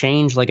actually a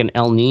change, like an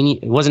El Nino.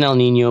 It wasn't El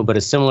Nino, but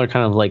a similar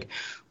kind of like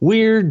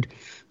weird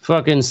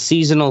fucking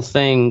seasonal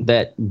thing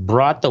that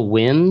brought the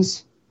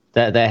winds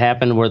that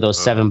happened where those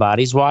 7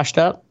 bodies washed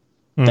up,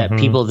 that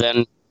people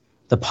then,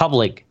 the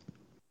public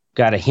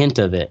got a hint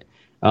of it.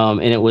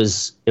 And it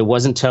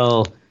wasn't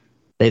until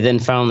they then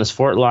found this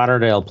Fort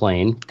Lauderdale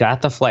plane,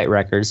 got the flight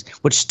records,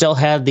 which still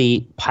had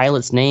the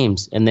pilots'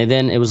 names. And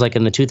it was like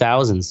in the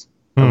 2000s,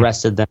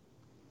 arrested them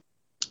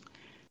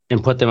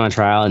and put them on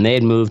trial. And they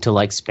had moved to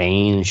like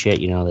Spain and shit,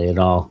 they had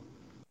all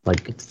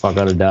like, get the fuck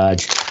out of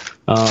Dodge.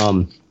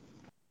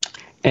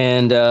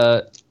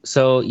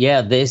 So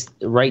yeah, this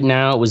right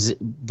now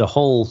the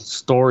whole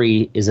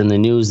story is in the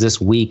news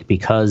this week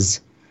because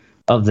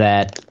of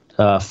that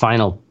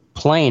final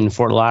plane,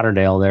 Fort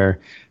Lauderdale. They're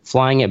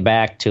flying it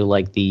back to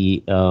like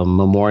the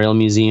Memorial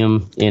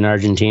Museum in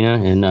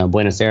Argentina in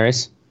Buenos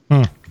Aires,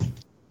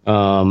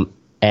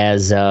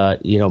 as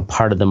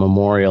part of the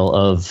memorial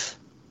of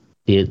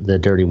the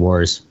dirty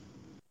wars.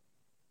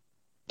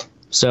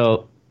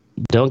 So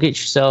don't get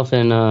yourself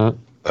in.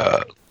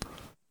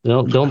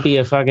 Don't be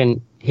a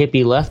fucking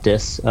hippie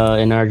leftist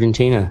in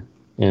Argentina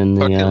in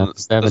the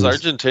 70s. Those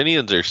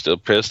Argentinians are still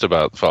pissed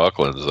about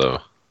Falklands, though.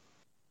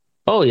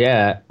 Oh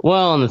yeah.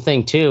 Well, and the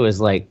thing too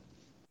is like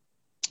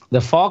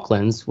the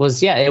Falklands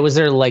was it was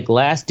their like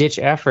last ditch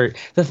effort.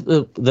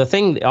 The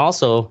thing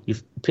also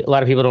a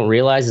lot of people don't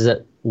realize is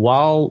that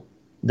while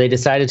they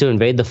decided to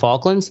invade the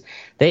Falklands,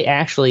 they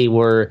actually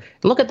were.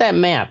 Look at that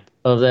map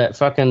of that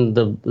fucking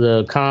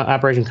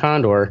Operation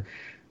Condor.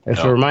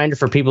 It's a reminder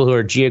for people who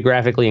are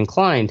geographically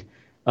inclined.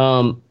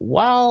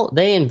 While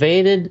they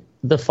invaded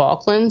the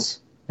Falklands,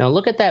 now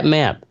look at that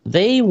map.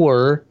 They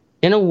were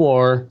in a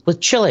war with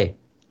Chile.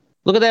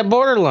 Look at that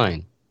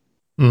borderline.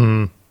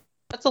 Mm-hmm.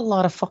 That's a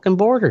lot of fucking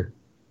border.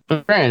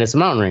 Granted, it's a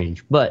mountain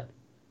range, but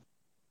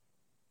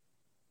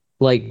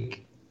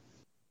like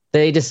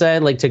they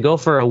decided like to go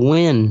for a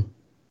win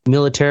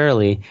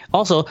militarily.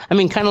 Also, I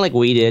mean, kind of like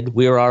we did.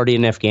 We were already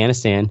in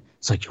Afghanistan.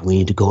 It's like we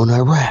need to go in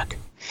Iraq.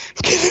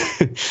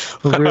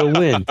 A real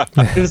win.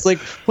 It's like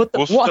what the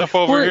We'll step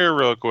over here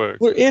real quick.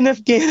 We're in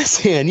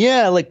Afghanistan.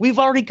 Yeah, like we've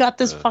already got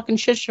this fucking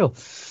shit show.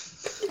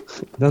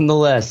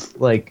 Nonetheless,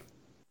 like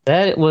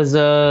that was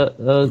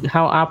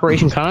how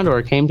Operation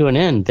Condor came to an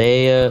end.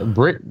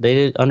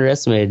 They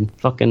underestimated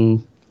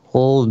fucking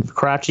whole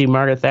crotchety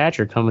Margaret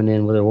Thatcher coming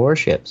in with her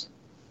warships.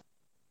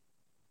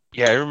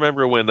 Yeah, I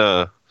remember when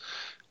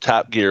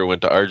Top Gear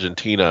went to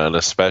Argentina on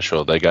a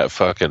special. They got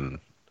fucking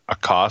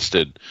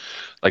accosted.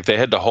 Like they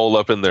had to hole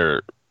up in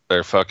their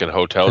fucking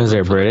hotel room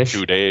for British?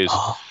 2 days.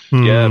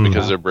 Yeah,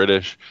 because they're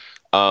British.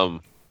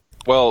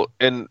 Well,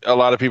 and a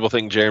lot of people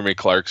think Jeremy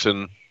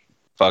Clarkson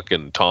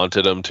fucking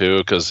taunted him too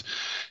because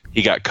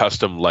he got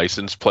custom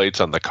license plates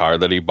on the car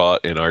that he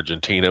bought in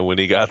Argentina when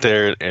he got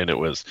there, and it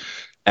was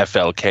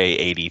FLK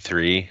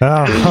 83.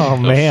 Oh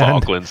man,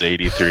 Falklands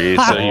 83.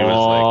 So he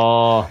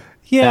was like.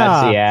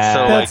 Yeah,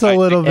 so that's like, a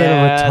little bit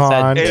of a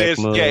taunt. It is,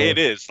 yeah, it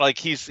is. Like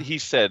he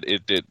said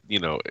it did,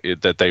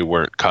 that they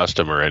weren't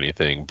custom or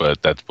anything,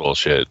 but that's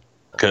bullshit.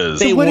 Because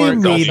they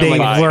weren't they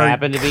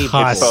weren't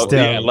custom.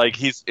 Yeah, like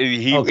he's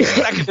not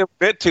going to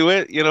admit to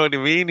it. You know what I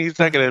mean? He's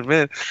not going to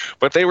admit.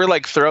 But they were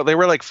like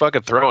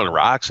fucking throwing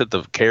rocks at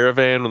the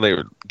caravan when they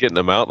were getting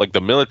them out. Like the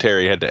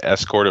military had to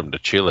escort them to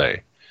Chile.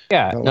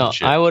 Yeah,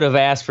 Shit. I would have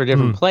asked for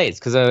different plates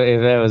because if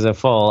it was a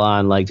full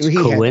on like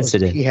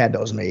coincidence, He had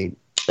those made.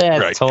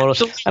 That's right. total.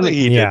 I mean,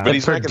 he did, but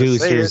he's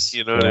producers, not going to say it.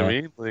 You know what I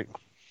mean? Like,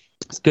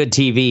 it's good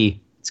TV.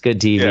 It's good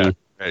TV. Yeah,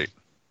 right.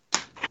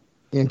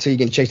 Until you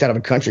get chased out of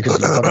a country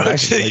because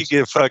until you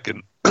get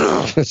fucking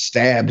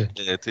stabbed.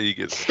 Yeah, until you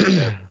get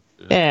stabbed.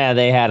 Yeah,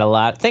 they had a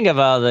lot. Think of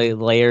all the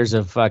layers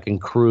of fucking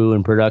crew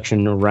and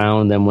production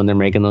around them when they're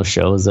making those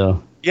shows,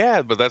 though.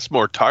 Yeah, but that's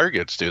more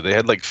targets, dude. They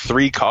had like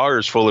 3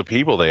 cars full of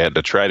people they had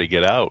to try to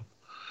get out.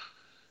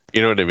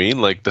 You know what I mean?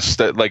 Like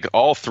like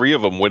all 3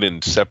 of them went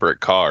in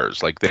separate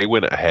cars. Like they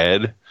went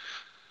ahead,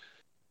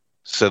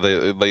 so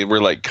they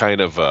were like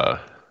kind of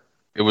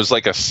it was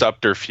like a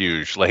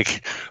subterfuge.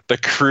 Like the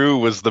crew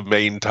was the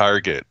main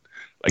target.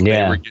 Like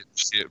they were getting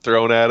shit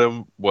thrown at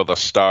them, while the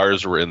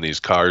stars were in these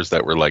cars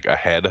that were like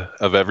ahead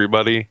of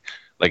everybody,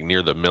 like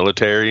near the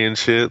military and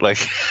shit.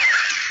 Like,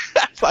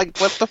 like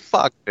what the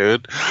fuck,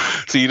 dude?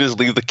 So you just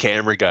leave the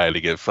camera guy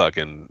to get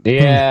fucking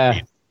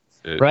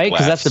right?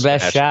 Because that's the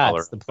best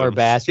shots. The poor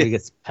bastard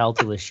gets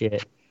pelted with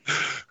shit.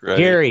 Right.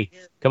 Gary,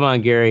 come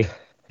on, Gary.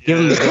 Give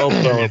him the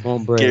GoPro. It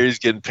won't break. Gary's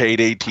getting paid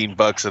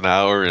 $18 an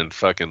hour and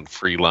fucking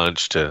free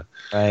lunch to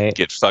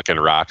get fucking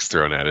rocks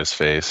thrown at his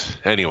face.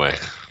 Anyway,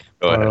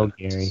 go ahead.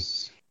 Gary.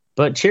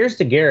 But cheers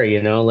to Gary,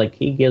 like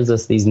he gives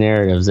us these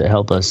narratives that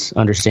help us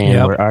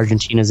understand where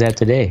Argentina's at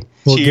today.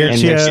 Well,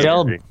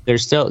 they're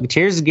still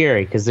cheers to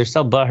Gary because they're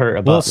still butthurt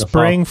about we'll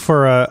spring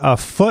for a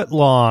foot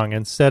long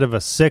instead of a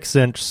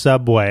 6-inch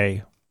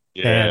subway.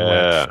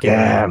 Yeah,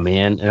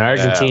 man, an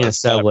Argentina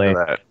subway.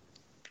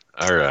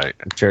 All right,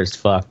 I'm sure it's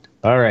fucked.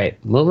 All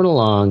right, moving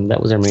along.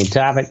 That was our main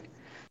topic.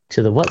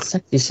 To the what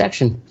sexy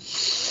section?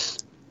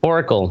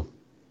 Oracle.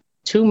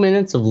 2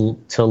 minutes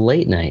till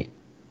late night.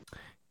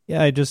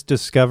 Yeah, I just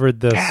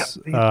discovered this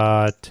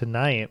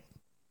tonight.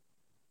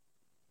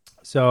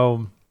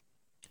 So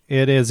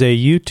it is a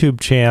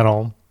YouTube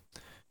channel,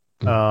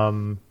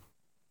 2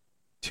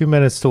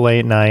 minutes to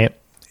late night,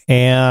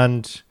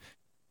 and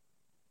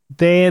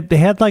they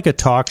had like a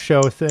talk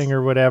show thing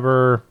or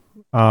whatever.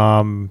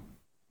 I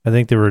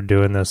think they were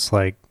doing this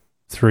like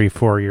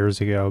 3-4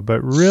 years ago,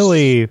 but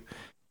really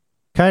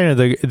kind of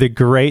the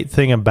great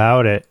thing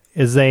about it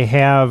is they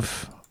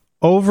have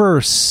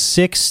over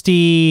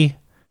 60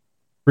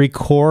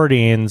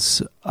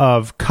 recordings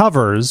of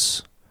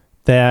covers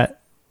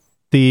that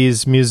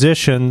these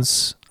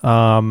musicians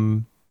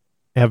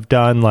have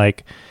done,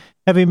 like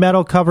heavy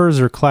metal covers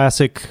or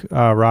classic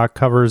rock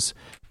covers.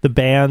 The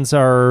bands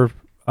are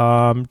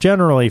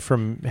generally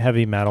from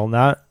heavy metal,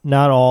 not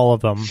all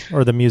of them,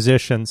 or the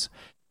musicians,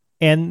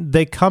 and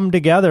they come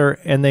together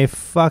and they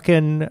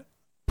fucking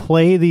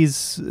play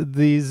these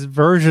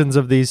versions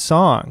of these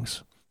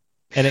songs.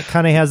 and it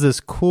kind of has this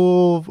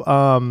cool.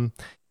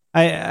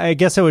 I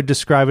guess I would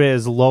describe it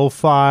as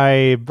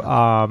lo-fi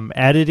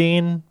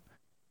editing.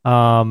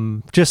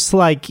 Just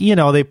like,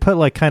 they put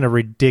like kind of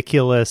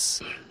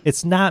ridiculous.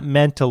 It's not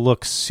meant to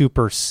look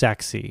super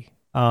sexy.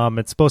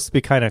 It's supposed to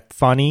be kind of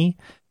funny,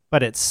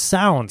 but it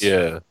sounds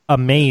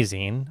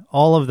amazing.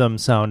 All of them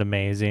sound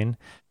amazing.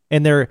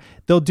 And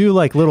they'll do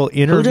like little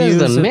interviews. Who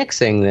does the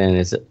mixing then?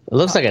 It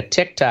looks like a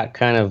TikTok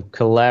kind of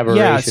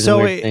collaboration. Yeah,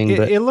 so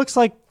it looks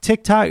like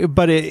TikTok,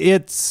 but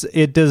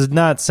it does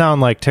not sound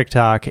like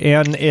TikTok.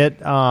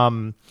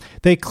 And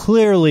they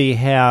clearly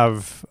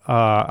have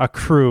a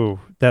crew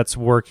that's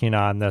working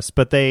on this,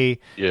 but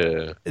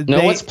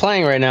what's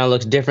playing right now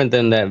looks different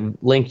than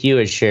that link you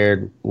had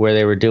shared where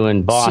they were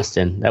doing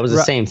Boston. That was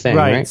the same thing,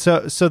 right?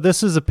 So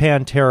this is a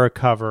Pantera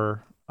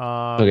cover.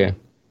 Okay.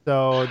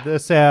 So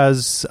this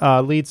has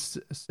lead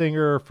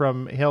singer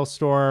from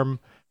Hailstorm,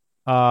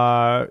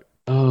 guitar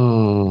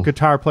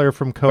player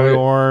from Code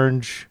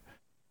Orange.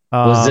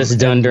 Was this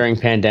done during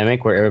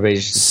pandemic where everybody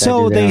just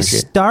they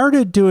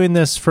started doing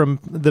this from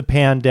the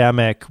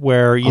pandemic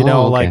where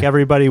like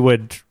everybody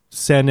would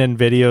send in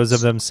videos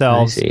of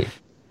themselves,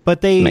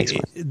 but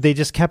they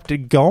just kept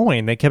it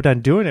going. They kept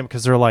on doing it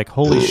because they're like,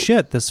 holy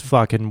shit, this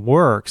fucking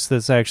works.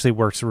 This actually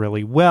works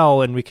really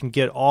well, and we can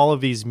get all of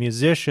these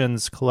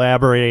musicians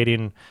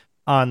collaborating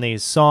on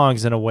these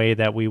songs in a way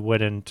that we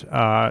wouldn't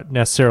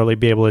necessarily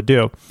be able to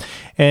do.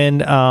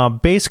 And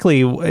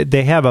basically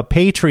they have a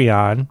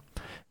Patreon.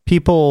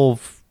 People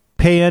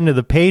pay into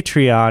the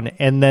Patreon,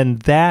 and then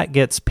that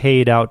gets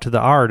paid out to the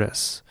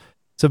artists.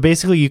 So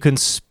basically you can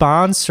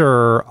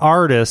sponsor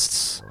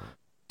artists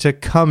to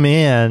come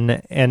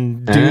in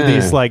and do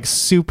these like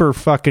super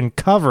fucking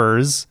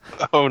covers.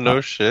 Oh,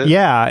 no shit.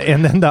 Yeah.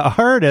 And then the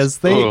artists,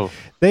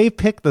 they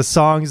pick the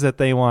songs that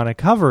they want to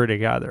cover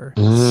together.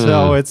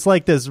 So it's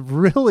like this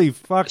really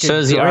fucking So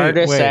does the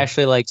artist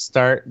actually like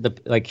start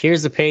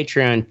here's the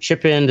Patreon,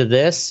 chip into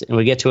this, and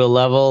we get to a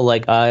level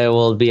like I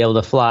will be able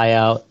to fly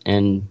out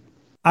and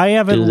I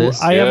haven't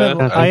looked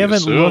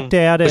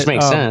at it. Which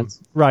makes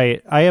sense.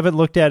 Right. I haven't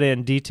looked at it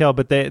in detail,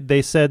 but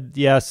they said,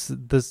 yes,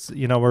 this,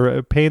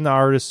 we're paying the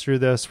artists through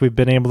this. We've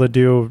been able to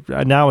do,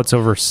 now it's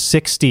over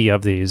 60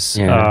 of these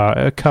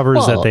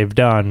covers that they've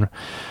done.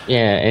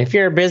 Yeah. And if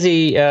you're a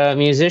busy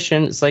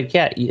musician, it's like,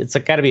 it's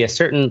got to be a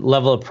certain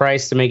level of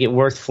price to make it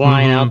worth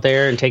flying out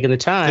there and taking the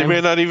time. They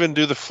may not even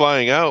do the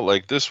flying out.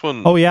 Like this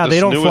one. Oh, yeah.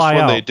 They don't fly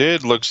out. They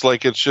did looks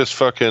like it's just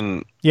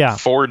fucking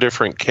 4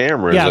 different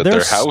cameras at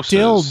their houses.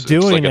 Still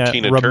doing like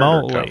it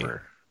remotely.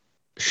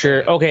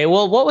 Sure. Okay.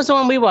 Well, what was the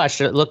one we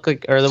watched? It looked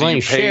like, or the one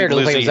you shared, it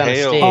looked like it was on a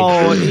stage.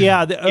 Oh,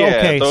 yeah.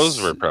 Okay.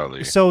 Those were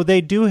probably. So they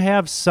do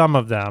have some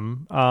of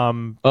them.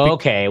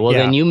 Okay. Well,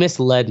 then you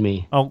misled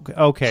me. Oh,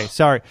 okay.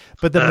 Sorry,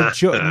 but the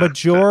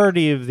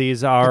majority of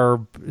these are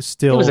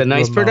still. It was a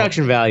nice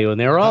production value, and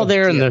they were all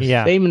there in the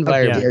same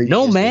environment. Yeah.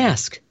 No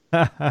mask.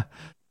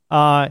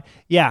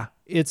 Yeah,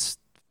 it's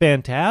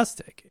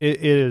fantastic.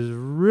 It is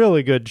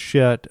really good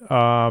shit.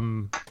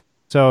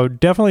 So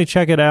definitely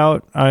check it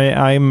out.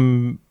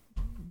 I'm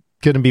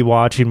going to be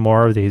watching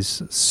more of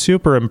these.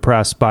 Super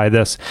impressed by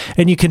this.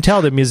 And you can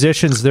tell the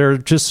musicians, they're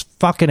just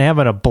fucking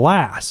having a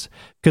blast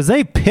because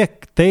they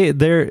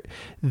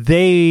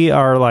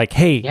are like,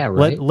 hey,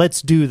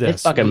 let's do this.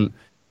 It's fucking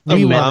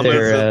the Mamas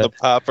the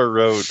Papa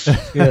Roach.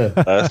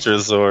 Last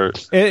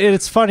resort.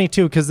 It's funny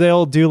too because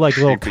they'll do like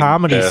little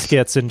comedy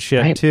skits and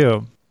shit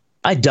too.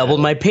 I doubled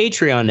my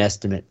Patreon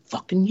estimate.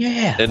 Fucking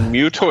yeah. And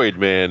Mutoid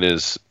Man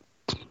is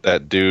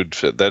that dude.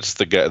 That's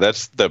the guy.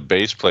 That's the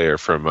bass player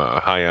from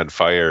High on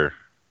Fire.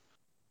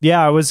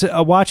 Yeah, I was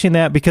watching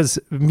that because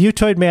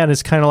Mutoid Man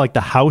is kind of like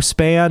the house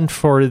band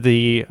for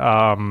the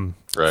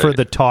for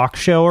the talk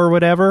show or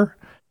whatever.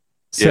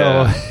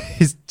 So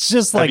he's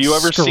just like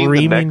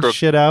screaming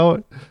shit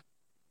out.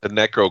 The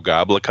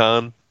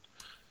Necrogoblicon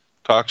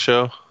talk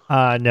show?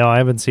 No, I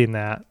haven't seen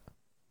that.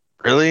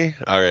 Really?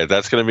 All right,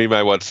 that's going to be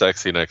my What's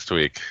Sexy next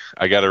week.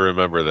 I got to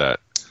remember that.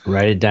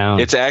 Write it down.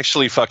 It's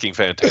actually fucking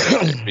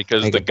fantastic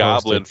because the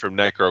Goblin from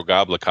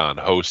Necrogoblicon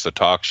hosts a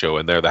talk show,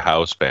 and they're the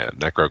house band.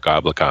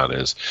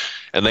 Necrogoblicon is,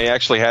 and they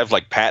actually have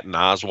like Patton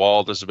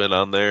Oswalt has been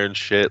on there and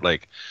shit.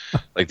 Like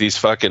these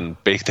fucking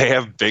big. They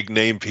have big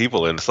name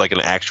people, and it's like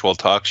an actual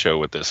talk show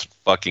with this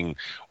fucking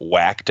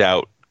whacked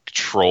out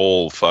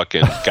troll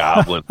fucking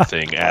goblin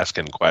thing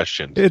asking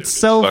questions. It's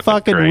so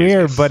fucking crazy.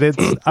 Weird, but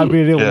it's. I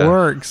mean, it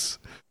works.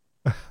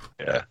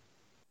 Yeah.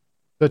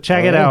 So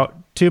check it out.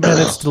 2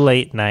 minutes to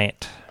late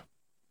night.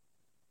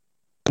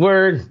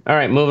 Word. All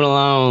right, moving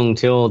along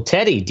to old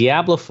Teddy.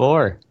 Diablo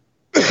 4.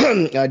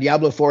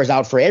 Diablo 4 is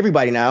out for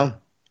everybody now.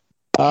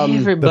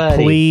 Everybody.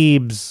 The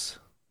plebes.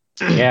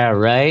 Yeah,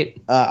 right?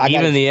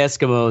 Even the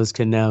Eskimos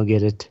can now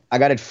get it. I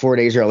got it 4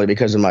 days early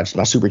because of my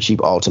super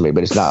cheap Ultimate,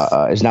 but it's not.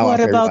 It's not.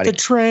 What about the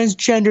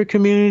transgender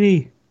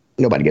community?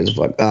 Nobody gives a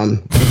fuck.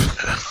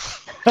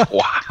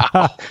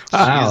 Wow.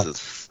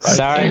 Jesus.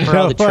 Sorry for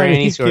all the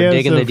trannies who are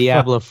digging the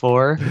Diablo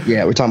 4.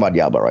 Yeah, we're talking about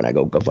Diablo right now.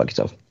 Go fuck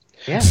yourself.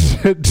 Yeah.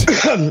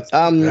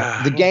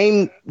 The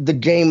game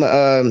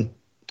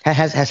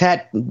has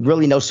had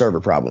really no server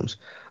problems.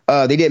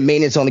 They did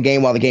maintenance on the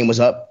game while the game was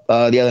up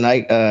the other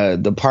night.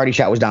 The party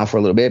chat was down for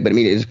a little bit, but I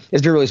mean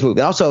it's been really smooth.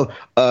 And also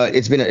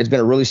it's been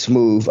a really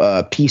smooth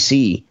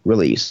PC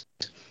release,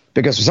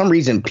 because for some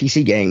reason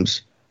PC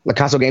games, like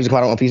console games that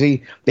come out on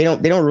PC, they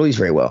don't release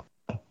very well.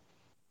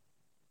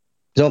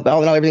 So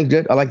all in all, everything's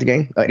good. I like the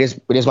game.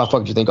 It is my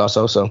fuck you think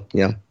also. So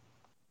get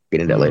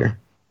into that later.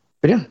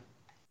 But yeah,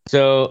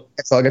 So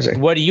that's all I gotta say.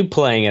 what are you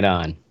playing it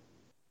on?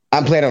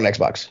 I'm playing on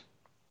Xbox.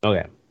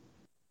 Okay.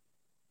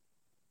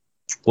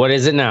 What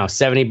is it now?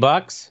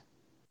 $70?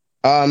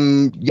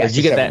 Yes. Did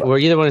you get that? Were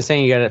you the one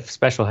saying you got a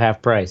special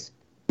half price?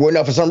 Well,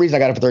 no, for some reason I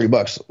got it for $30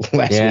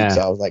 last week.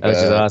 So I was like,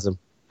 that's just awesome.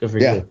 Good for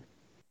you.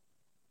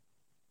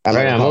 All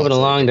right, I'm moving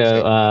along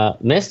to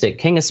Mystic,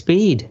 King of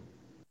Speed,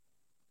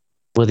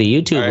 with a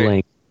YouTube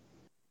link.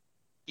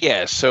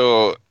 Yeah,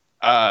 so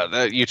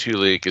that YouTube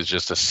link is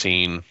just a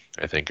scene,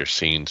 I think, or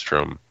scenes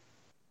from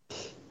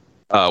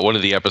one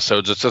of the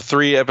episodes. It's a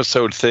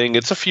 3-episode thing.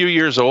 It's a few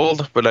years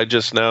old, but I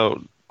just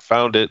now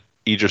found it.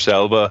 Idris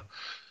Elba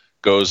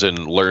goes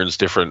and learns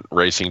different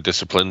racing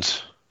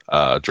disciplines,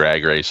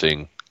 drag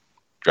racing,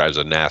 drives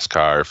a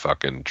NASCAR,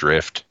 fucking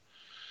drift,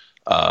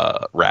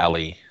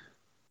 rally.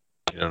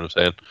 You know what I'm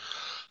saying?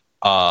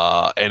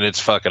 And it's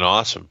fucking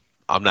awesome.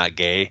 I'm not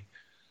gay,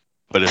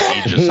 but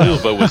if Idris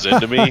Elba was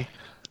into me,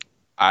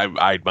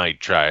 I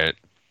might try it.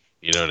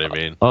 You know what I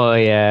mean? Oh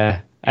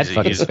yeah, I'd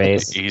fucking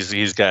space.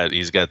 He's got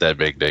that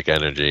big dick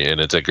energy,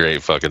 and it's a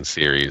great fucking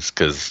series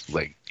because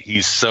like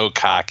he's so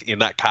cocky,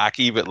 not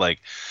cocky, but like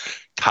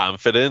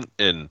confident.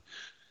 And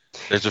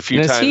there's a few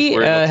Does times he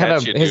where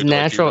have his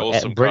natural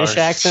British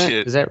accent?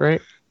 Shit. Is that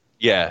right?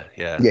 Yeah.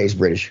 Yeah, he's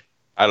British.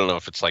 I don't know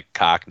if it's like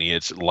Cockney.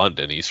 It's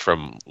London. He's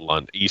from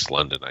East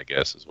London, I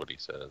guess, is what he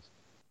says.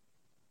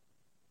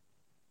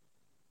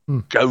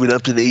 Going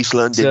up to the East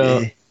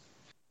London.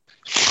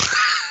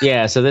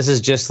 Yeah, so this is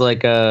just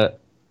like a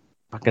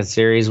fucking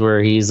series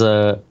where he's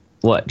just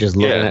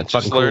looking at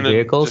fucking cool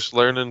vehicles. Just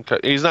learning.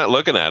 He's not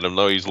looking at them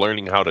though. He's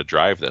learning how to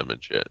drive them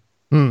and shit.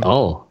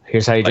 Oh,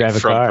 here's how you drive a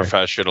from car.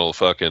 Professional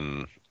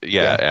fucking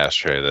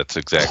ashtray. That's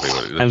exactly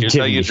what it is. Here's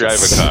how you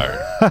drive a car.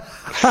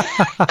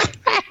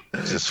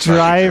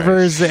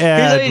 Driver's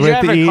ed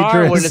with Idris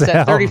Elba. When it's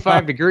at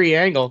 35-degree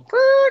angle.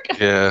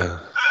 Yeah.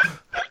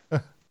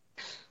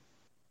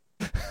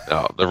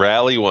 No, the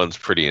rally one's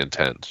pretty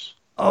intense.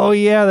 Oh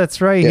yeah, that's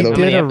right. He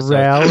did a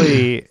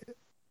rally.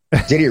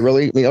 Did he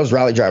really? I mean, those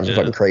rally drivers are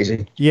fucking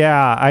crazy.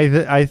 Yeah,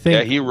 I think.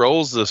 Yeah, he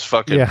rolls this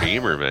fucking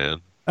Beamer,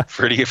 man.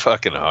 Pretty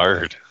fucking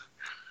hard.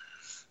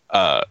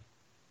 And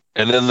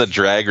then the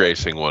drag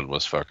racing one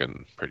was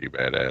fucking pretty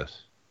badass.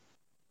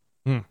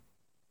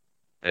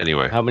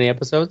 Anyway. How many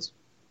episodes?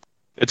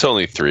 It's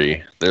only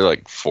 3. They're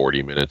like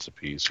 40 minutes a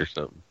piece or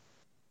something.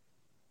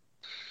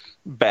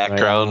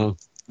 Background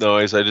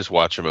noise. I just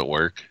watch them at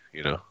work,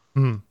 you know.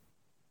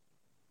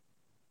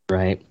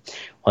 Right.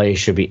 Well, you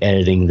should be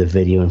editing the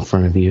video in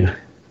front of you.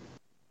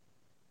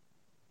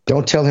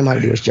 Don't tell him how to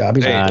do his job.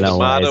 He's the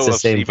motto it's the of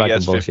same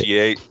CBS fucking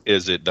 58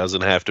 is it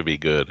doesn't have to be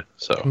good.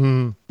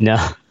 So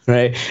no,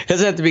 right? It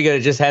doesn't have to be good.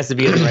 It just has to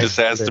be. It just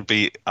has to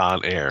be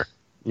on air.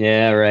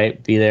 Yeah,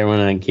 right. Be there when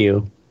on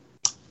cue.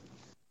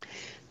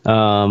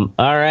 All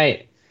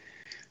right.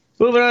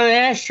 Moving on to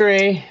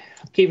Ashtray.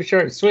 Keep it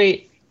short and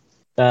sweet.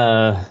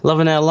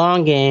 Loving that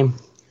long game.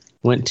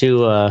 Went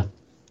to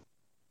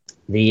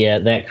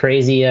that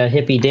crazy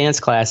hippie dance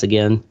class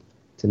again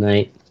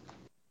tonight,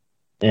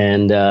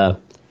 and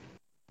of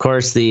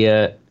course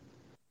the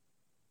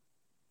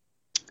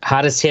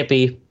hottest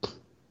hippie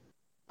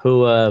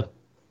who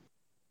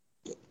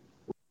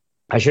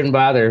I shouldn't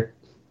bother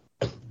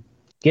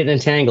getting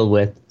entangled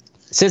with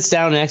sits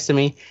down next to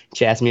me,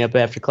 chats me up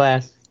after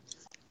class.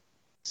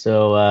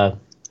 So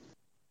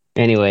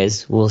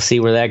anyways, we'll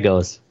see where that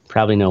goes.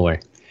 Probably nowhere.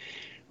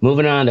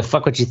 Moving on to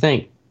fuck what you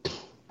think.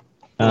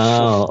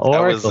 Oh, Oracle.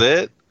 That was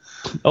it?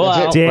 Oh,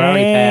 well, damn. we're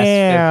already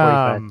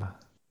past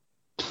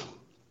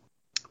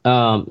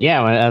 45.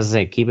 Yeah, I was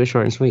saying, keep it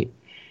short and sweet.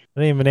 I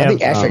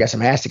think Ashley got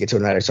some ass to get to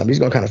tonight or something. He's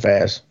going kind of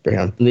fast for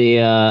him.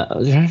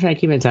 I'm trying to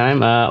keep in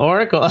time.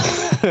 Oracle.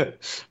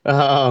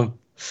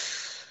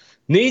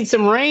 Need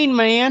some rain,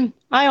 man.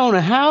 I own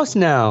a house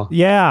now.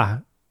 Yeah.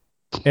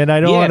 And I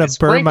don't want to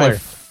burn my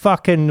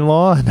fucking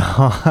lawn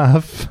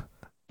off.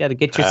 Got to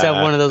get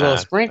yourself one of those little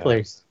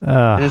sprinklers.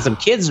 And then some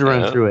kids to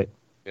run through it.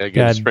 Yeah,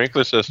 get a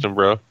sprinkler system,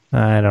 bro.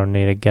 I don't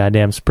need a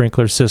goddamn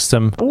sprinkler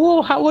system.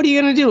 Whoa, what are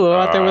you going to do? Go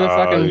out there with a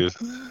fucking...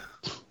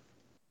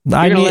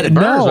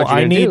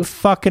 I need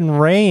fucking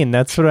rain.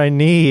 That's what I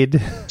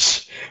need.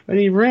 I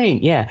need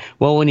rain. Yeah.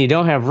 Well, when you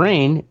don't have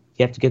rain,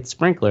 you have to get the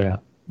sprinkler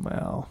out.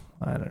 Well,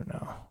 I don't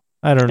know.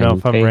 I don't know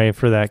if I'm ready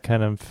for that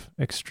kind of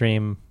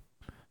extreme.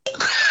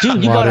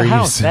 Dude, you got a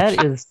house.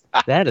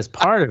 That is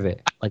part of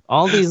it. Like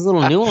all these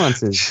little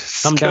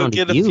nuances come down to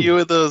you. Get a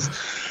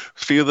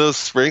few of those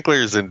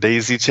sprinklers and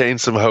daisy chain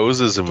some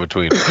hoses in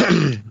between.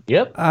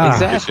 Yep,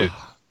 exactly.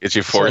 Get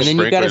your 4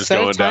 sprinklers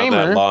going down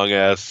that long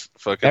ass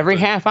fucking. Every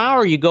half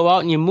hour, you go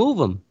out and you move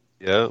them.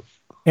 Yeah.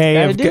 Hey,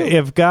 Gotta do.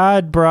 if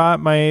God brought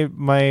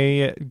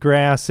my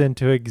grass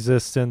into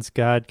existence,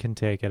 God can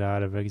take it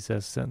out of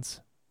existence.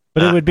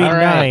 But it would be All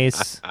right.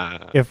 nice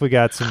if we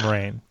got some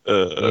rain.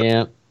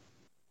 Yeah.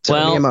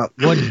 Tell me I'm Well, up.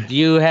 what do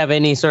you have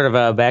any sort of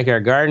a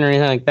backyard garden or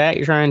anything like that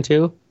you're trying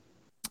to?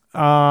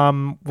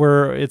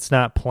 Where it's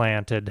not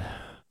planted.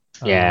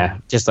 Yeah,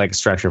 just like a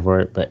structure for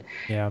it. But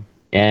Yeah.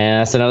 yeah,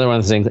 that's another one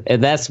of the things.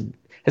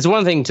 It's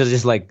one thing to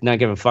just like not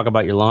give a fuck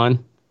about your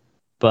lawn,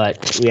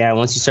 but yeah,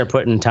 once you start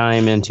putting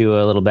time into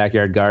a little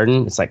backyard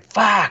garden, it's like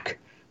fuck.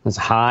 It's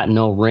hot,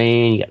 no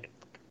rain. You got to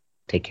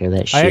take care of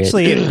that shit. I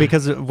actually,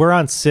 because we're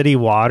on city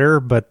water,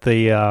 but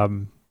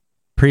the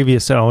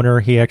previous owner,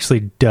 he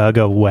actually dug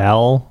a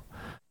well.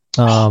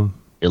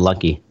 You're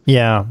lucky.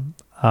 Yeah.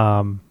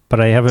 But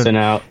I haven't. So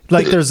now,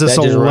 Like, there's this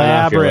that just run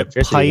off your elaborate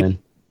electricity then.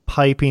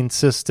 piping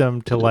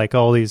system to like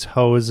all these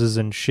hoses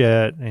and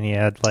shit, and he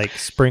had like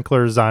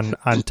sprinklers on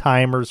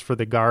timers for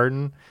the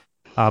garden.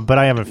 But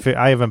I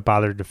haven't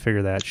bothered to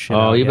figure that shit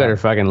out. Oh, you yet. better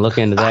fucking look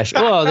into that shit.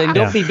 Oh, then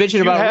don't be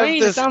bitching about have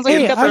rain. It this sounds like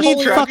Hey, you got I the need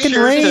whole fucking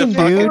structure rain,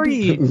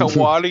 to dude. To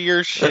water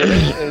your shit.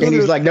 And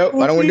he's like, nope,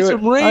 I don't want to do some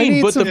it. I rain,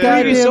 need but some the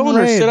previous goddamn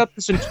owner rain. set up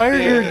this entire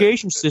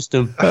irrigation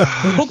system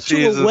hooked to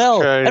Jesus a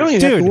well. Christ. I don't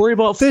even have Dude, to worry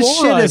about this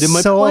shit fluoride is in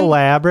my so plant.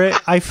 elaborate.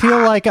 I feel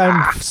like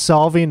I'm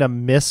solving a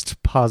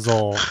mist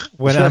puzzle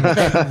when I'm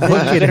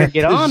looking better at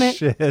get this on it.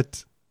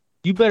 shit.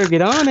 You better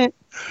get on it.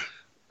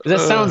 That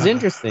sounds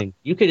interesting.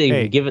 You could even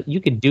Hey. give it. You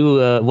could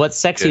do what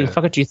sexy Yeah.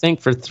 fuck what you think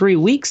for 3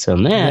 weeks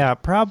on that. Yeah,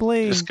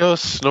 probably. Just go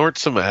snort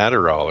some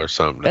Adderall or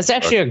something. That's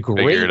actually a Figure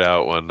great it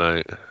out one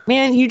night.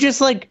 man. You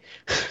just like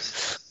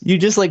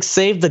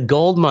save the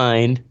gold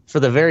mine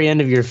for the very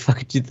end of your fuck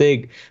what you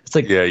think. It's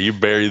like Yeah, you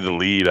bury the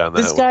lead on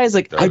that. this guy's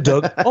like, I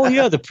dug. Oh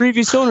yeah, the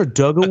previous owner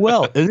dug a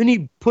well, and then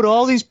he put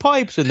all these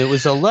pipes, and it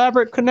was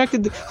elaborate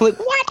connected. I'm like,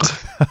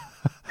 what?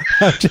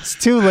 I'm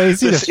just too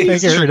lazy to This figure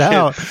it intricate-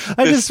 out.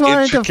 I this just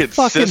wanted to intricate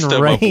fucking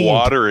system rain. of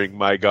watering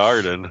my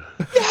garden.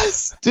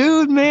 Yes,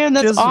 dude, man,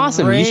 that's Just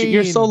awesome.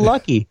 You're so rain.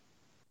 lucky.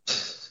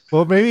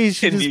 Well, maybe you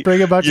should And just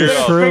bring a bunch of you're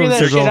all- Figure shrooms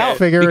that and shit we'll out.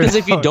 figure Because it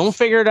if you out. don't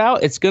figure it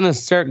out, it's gonna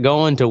start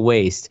going to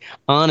waste.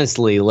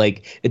 Honestly,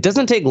 like it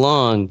doesn't take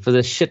long for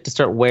this shit to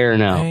start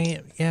wearing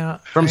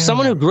out. From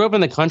someone who grew up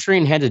in the country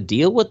and had to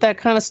deal with that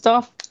kind of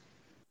stuff,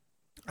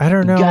 I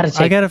don't know. gotta I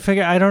take- gotta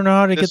figure. I don't know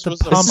how to This get the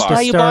was a pump this is to how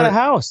you bought a start.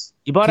 house.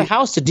 You bought a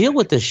house to deal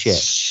with this shit.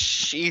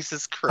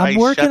 Jesus Christ! I'm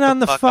working shut on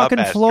the fuck fucking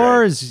up, Astrid.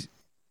 floors.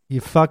 You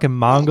fucking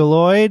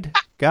mongoloid.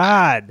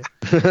 God.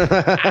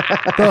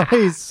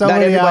 There's so Not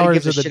many everybody hours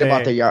gives a of the shit about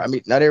their day. yard. I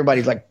mean, not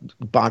everybody's like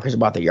bonkers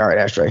about their yard,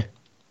 Ashtray.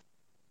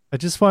 I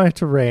just want it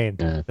to rain.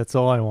 Yeah. That's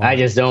all I want. I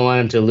just don't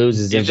want him to lose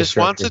his He just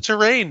wants infrastructure. it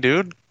to rain,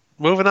 dude.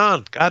 Moving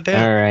on.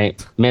 Goddamn. All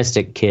right,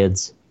 Mystic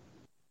kids.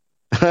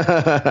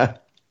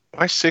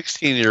 My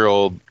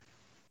 16-year-old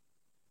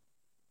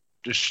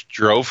just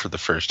drove for the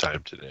first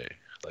time today.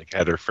 Like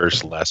had her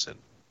first lesson.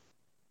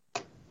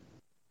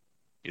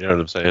 You know what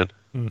I'm saying?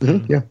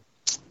 Mhm. Yeah.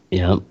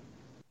 Yeah,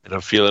 And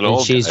I'm feeling and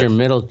old. she's guys. your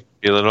middle.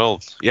 Feeling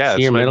old. Yeah, She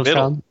it's your my middle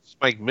middle. child? It's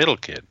my middle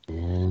kid.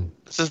 Yeah.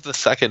 This is the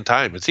second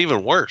time. It's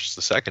even worse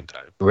the second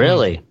time.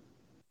 Really?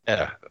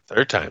 Yeah, the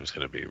third time is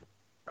going to be.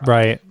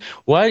 Right.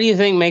 What do you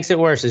think makes it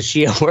worse? Is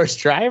she a worse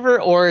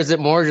driver, or is it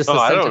more just the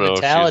I don't know if she's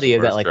sentimentality a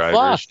of that? worse Like, driver.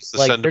 fuck, It's just the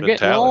like they're getting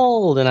sentimentality.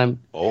 old, and I'm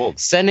Old.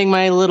 sending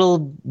my little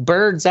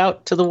birds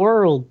out to the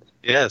world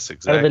Yes, out of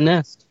exactly. the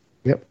nest.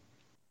 Yep.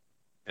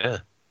 Yeah.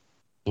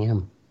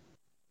 Damn.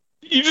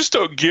 You just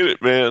don't get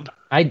it, man.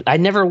 I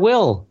never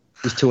will.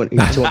 He's too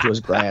into his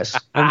grass.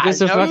 I'm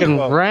just I a know you fucking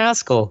won't.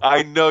 rascal.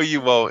 I know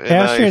you won't. and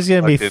Astra's I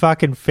gonna be fucking-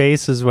 fucking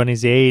faces when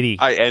he's 80.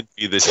 I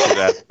envy the shit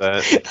out of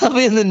that. I'll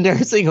be in the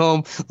nursing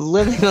home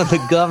living on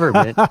the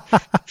government.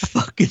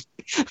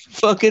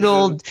 fucking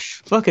old,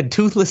 fucking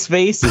toothless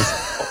faces.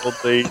 Old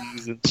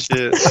ladies and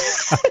shit.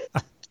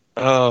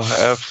 Oh,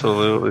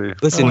 absolutely.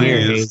 Listen here,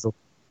 Please. Hazel.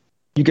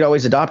 You could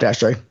always adopt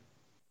Ashtray.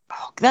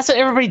 That's what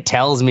everybody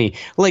tells me.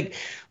 Like,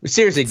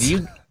 seriously,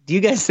 do you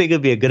guys think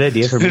it'd be a good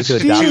idea for me to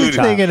Do adopt you a Dude,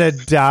 child? think an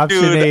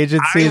adoption Dude,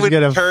 agency I is would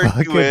gonna turn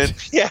fucking? you in.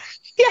 Yeah,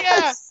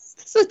 Yes,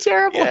 so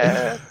terrible.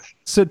 yeah.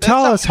 So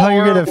tell a us how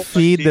you're gonna horrible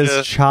feed idea.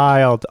 this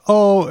child.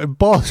 Oh,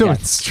 Baldwin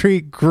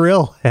Street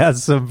Grill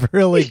has some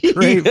really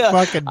great Yeah.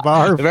 fucking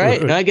bar food.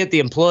 Right, and I get the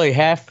employee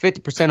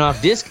 50%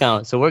 off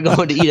discount, so we're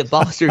going to eat at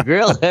Foster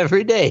Grill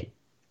every day.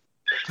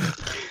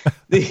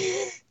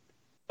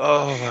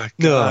 Oh my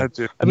No. god,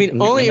 dude. I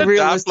mean, only Adopt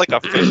realistic.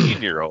 like a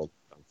 15-year-old.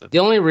 The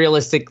only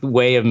realistic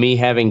way of me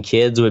having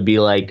kids would be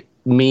like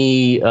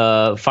me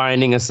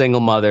finding a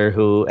single mother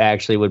who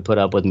actually would put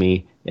up with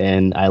me,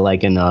 and I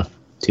like enough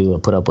to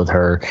put up with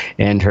her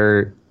and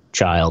her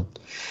child.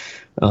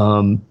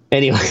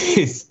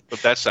 Anyways,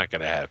 But that's not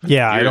gonna happen.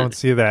 Yeah, I You're don't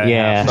see that.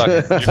 yeah.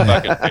 You're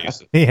fucking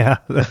facing. Yeah.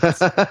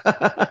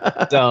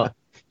 So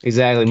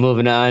exactly.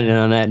 Moving on, and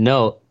on that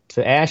note,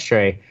 to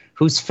Ashtray,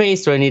 whose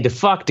face do I need to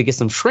fuck to get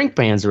some shrink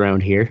bands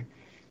around here?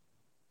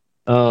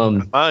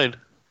 Fine.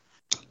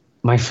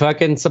 My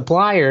fucking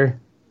supplier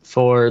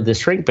for the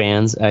shrink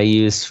bands I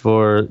use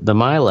for the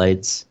My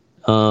Lights.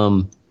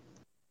 Of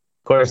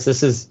course,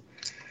 this is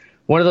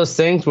one of those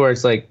things where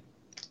it's like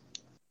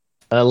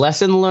a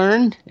lesson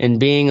learned and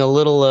being a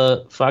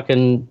little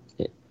fucking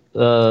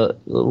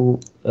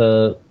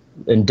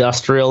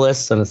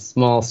industrialist on a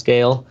small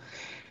scale.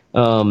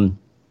 And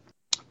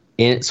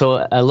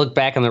so I look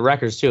back on the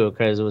records too,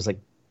 because it was like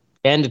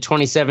end of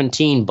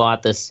 2017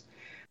 bought this.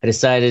 I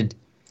decided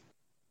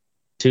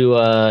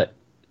to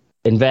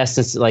invest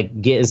in, like,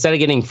 instead of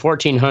getting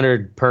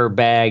 $1,400 per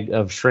bag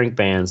of shrink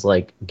bands,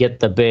 like get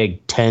the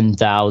big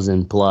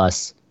 10,000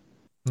 plus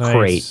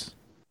crate.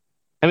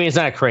 I mean, it's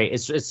not a crate.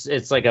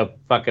 It's like a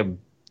fucking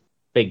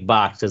big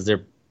box because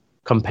they're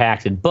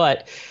compacted,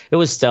 but it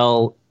was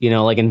still,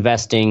 like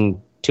investing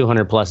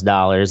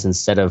 $200+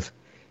 instead of,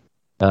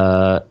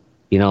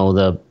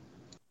 the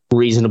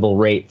reasonable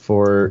rate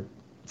for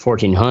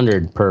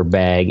 $1,400 per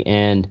bag.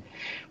 And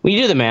when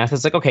you do the math,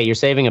 it's like, okay, you're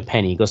saving a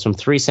penny. It goes from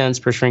 3 cents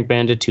per shrink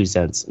band to 2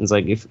 cents. It's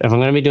like, if I'm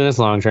going to be doing this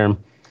long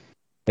term,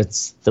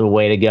 it's the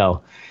way to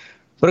go.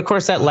 But of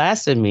course, that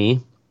lasted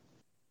me,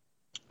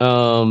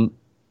 till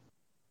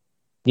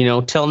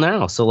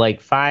now. So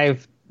like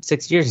 5-6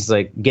 years, it's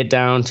like get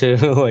down to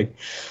like,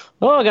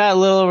 oh, I got a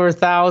little over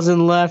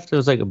 1,000 left. It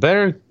was like, I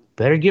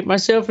better get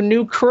myself a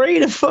new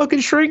crate of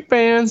fucking shrink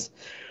bands.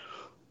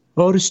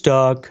 Out of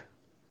stock.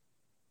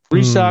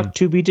 Restock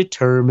to be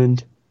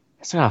determined.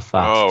 It's not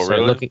fuck. Oh,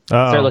 really?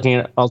 Start looking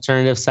at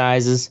alternative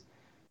sizes.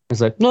 It's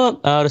like,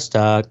 nope, out of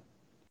stock.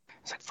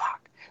 It's like,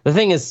 fuck. The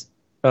thing is,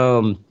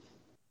 but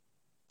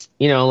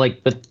you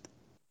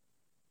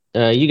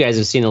guys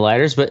have seen the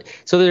lighters, but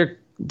so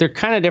they're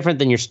kind of different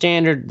than your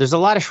standard. There's a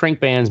lot of shrink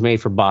bands made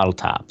for bottle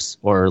tops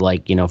or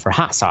like, for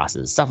hot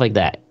sauces, stuff like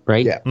that,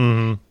 right? Yeah.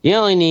 Mm-hmm. You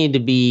only need to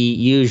be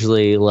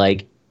usually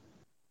like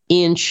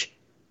 1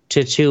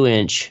 to 2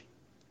 inch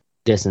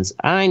distance.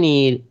 I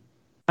need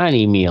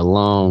me a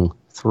long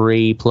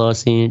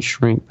 3+ inch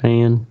shrink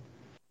band.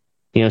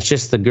 It's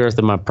just the girth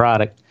of my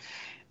product.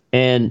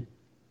 And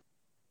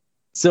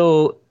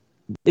so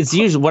it's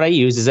usually what I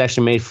use is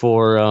actually made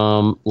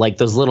for like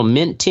those little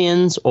mint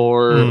tins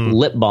or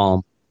lip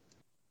balm.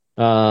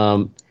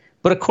 But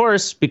of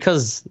course,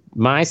 because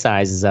my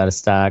size is out of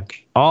stock,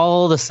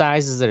 all the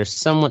sizes that are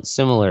somewhat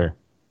similar,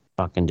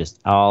 fucking just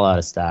all out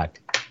of stock.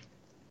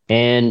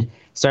 And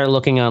started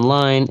looking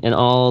online, and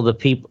all the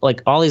people,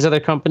 like all these other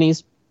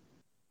companies,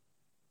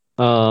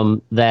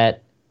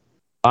 that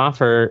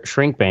offer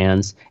shrink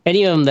bands,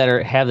 any of them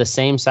that have the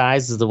same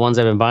size as the ones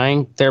I've been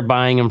buying, they're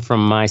buying them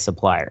from my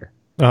supplier.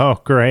 Oh,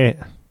 great.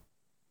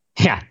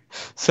 Yeah.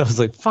 So I was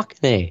like, fuck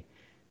they.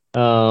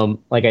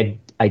 Like I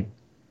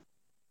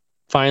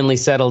finally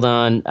settled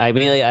on, I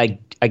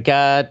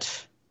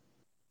got,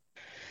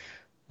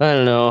 I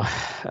don't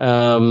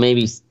know,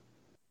 maybe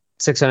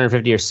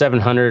 650 or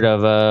 700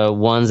 of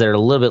ones that are a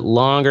little bit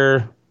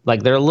longer.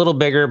 Like they're a little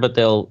bigger, but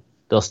they'll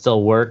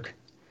still work.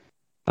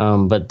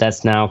 But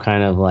that's now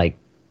kind of like,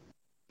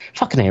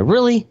 fucking A,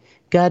 really?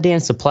 Goddamn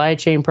supply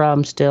chain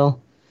problem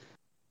still.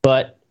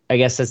 But I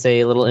guess that's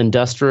a little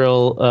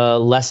industrial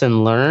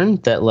lesson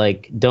learned, that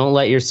like, don't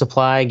let your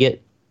supply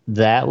get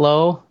that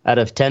low. Out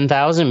of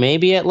 10,000,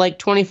 maybe at like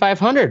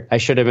 2,500, I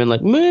should have been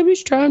like, maybe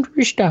it's time to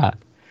restock.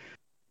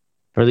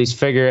 Or at least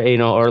figure,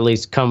 or at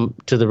least come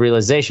to the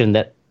realization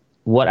that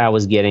what I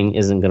was getting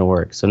isn't going to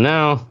work. So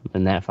now I'm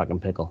in that fucking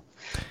pickle.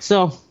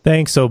 So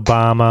Thanks,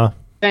 Obama.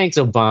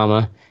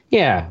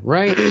 Yeah,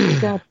 right?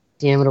 God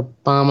damn it,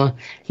 Obama.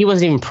 He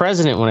wasn't even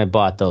president when I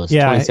bought those.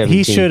 Yeah, 2017.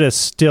 he should have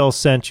still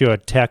sent you a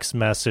text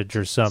message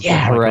or something.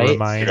 Yeah, like right? A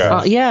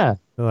reminder. Yeah.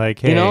 Like,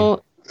 hey.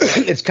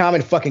 It's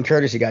common fucking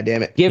courtesy,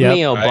 goddammit. Give Yep.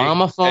 me an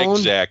Obama phone.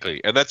 Exactly.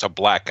 And that's a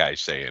black guy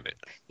saying it.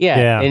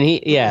 Yeah.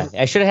 And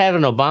I should have had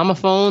an Obama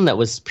phone that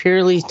was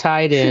purely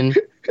tied in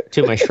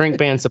to my shrink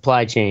band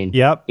supply chain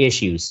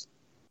issues.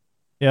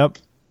 Yep.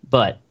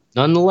 But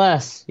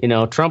nonetheless,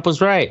 Trump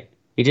was right.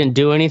 He didn't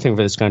do anything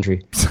for this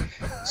country.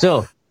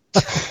 So,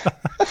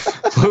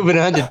 moving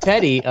on to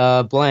Teddy,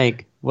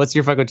 blank. What's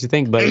your fuck what you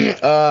think, buddy?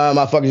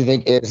 My fuck what you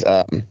think is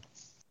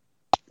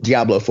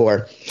Diablo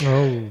 4.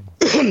 Oh.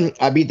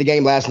 I beat the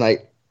game last night.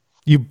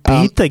 You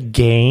beat the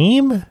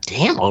game?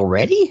 Damn,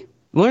 already?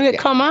 When did it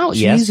come out?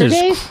 Jesus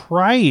Yesterday?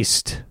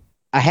 Christ.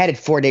 I had it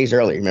 4 days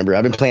early, remember?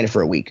 I've been playing it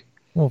for a week.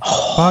 Well,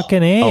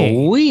 fucking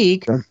A. A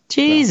week?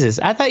 Jesus,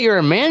 I thought you were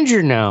a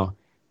manager now.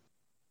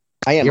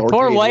 I am. Your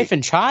poor wife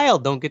and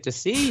child don't get to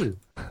see you.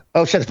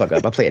 Oh, shut the fuck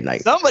up. I play at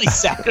night. Somebody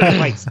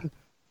sacrificed.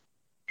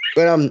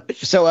 But now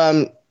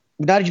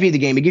that you beat the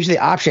game, it gives you the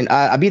option.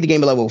 I beat the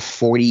game at level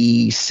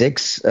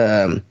 46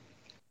 to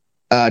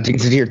get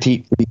to tier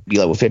T, be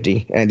level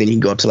 50, and then you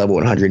can go up to level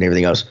 100 and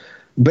everything else.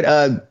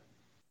 But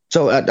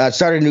so I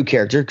started a new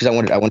character because I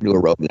want to do a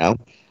rogue now.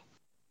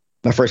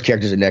 My first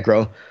character is a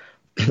Necro,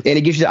 and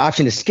it gives you the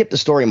option to skip the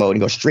story mode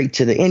and go straight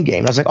to the end game.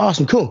 And I was like,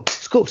 awesome, cool,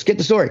 it's cool. Skip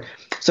the story.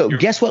 So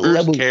guess what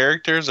level?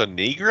 Character's a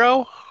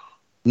Negro.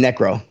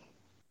 Necro.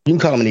 You can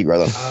call him a Negro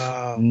though.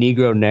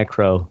 Negro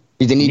Necro.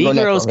 He's a Negro.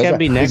 Negroes can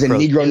be Necros.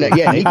 He's a Negro.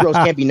 Yeah, Negroes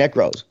can't be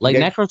Necros. Like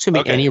Necros can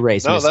be any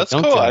race. No, that's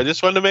Don't cool. try. I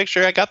just wanted to make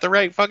sure I got the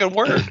right fucking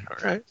word. All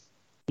right.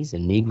 He's a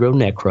Negro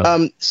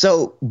Necro.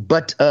 So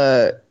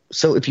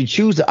if you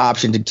choose the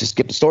option to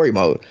skip the story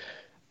mode,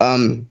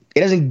 it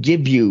doesn't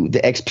give you the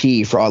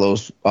XP for all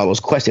those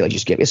quests they let you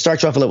skip. It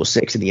starts you off at level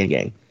 6 in the end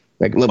game,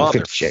 like level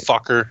 50 shit.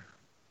 Fucker.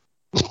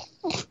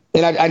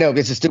 And I know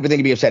it's a stupid thing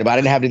to be upset about. I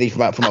didn't have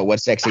anything from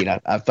what's sexy.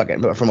 And I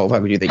fucking from what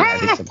fuck would you think? I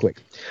think it's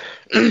quick.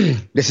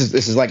 This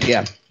is like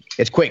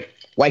it's quick.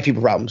 White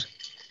people problems.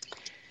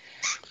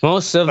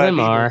 Most of them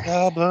are.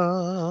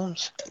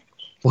 Problems.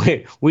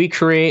 We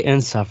create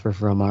and suffer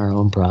from our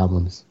own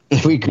problems.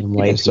 We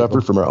can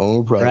suffer from our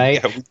own problems.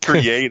 Right? Yeah, we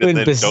create and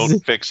then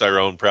don't fix our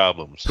own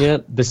problems.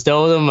 Yep.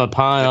 Bestow them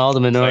upon all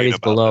the minorities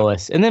below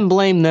us, and then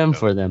blame them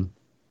for them.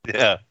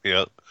 Yeah.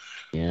 Yeah.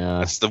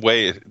 That's the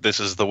way. This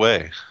is the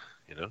way.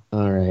 You know.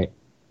 All right.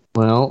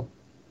 Well,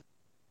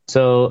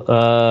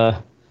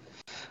 so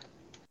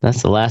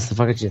that's the last of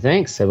the fuckers you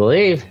thinks, I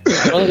believe.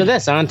 Oh, look at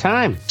this, on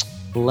time,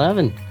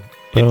 11.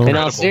 In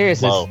all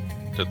seriousness, blow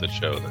to the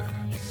show there.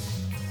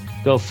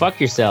 Go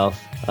fuck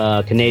yourself,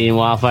 Canadian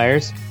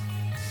wildfires.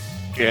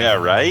 Yeah,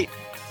 right.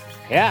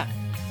 Yeah,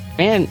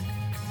 man,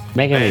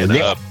 making Man me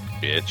up,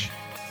 bitch.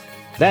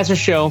 That's our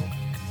show.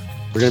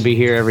 We're gonna be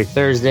here every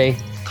Thursday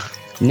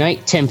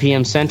night, 10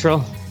 p.m.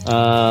 Central.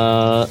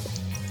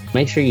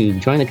 Make sure you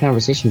join the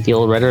conversation at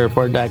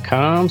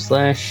theoldredditreport.com/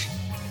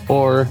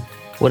 or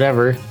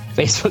whatever,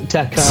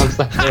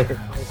 facebook.com/.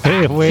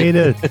 Hey, wait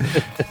a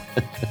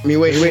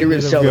way to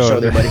really sell the show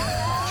there, buddy.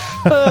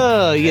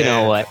 Oh, you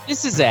know what?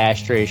 This is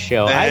Ashtray's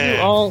show.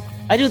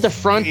 I do the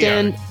front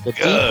end, the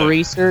deep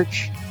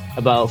research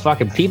about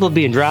fucking people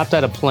being dropped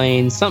out of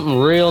planes, something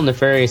real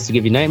nefarious to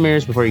give you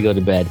nightmares before you go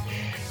to bed.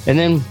 And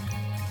then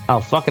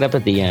I'll fuck it up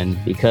at the end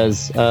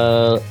because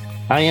I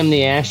am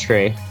the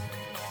Ashtray.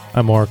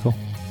 I'm Oracle.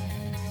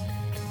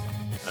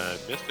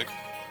 Mystic.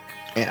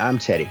 And I'm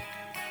Teddy.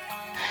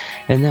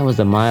 And that was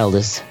the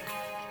mildest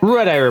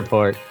Red Eye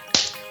Report.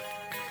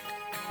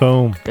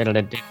 Boom.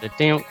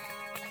 Da-da-da-da-da-da.